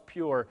ourselves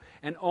pure,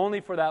 and only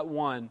for that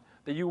one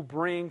that you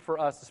bring for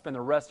us to spend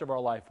the rest of our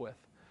life with.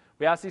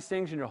 We ask these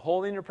things in your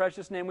holy and your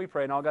precious name we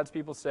pray. And all God's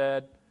people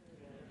said,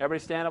 amen.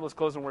 Everybody stand up. Let's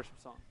close in worship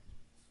song.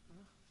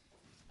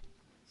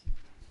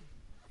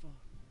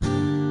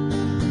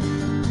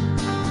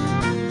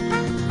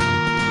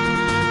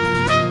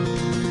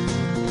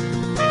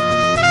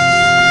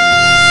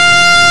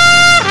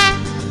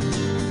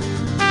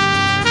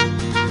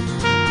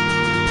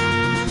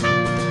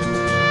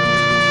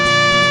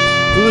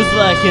 Who's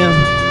like him?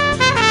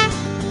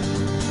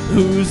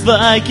 Who's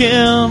like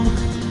him?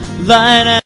 Thine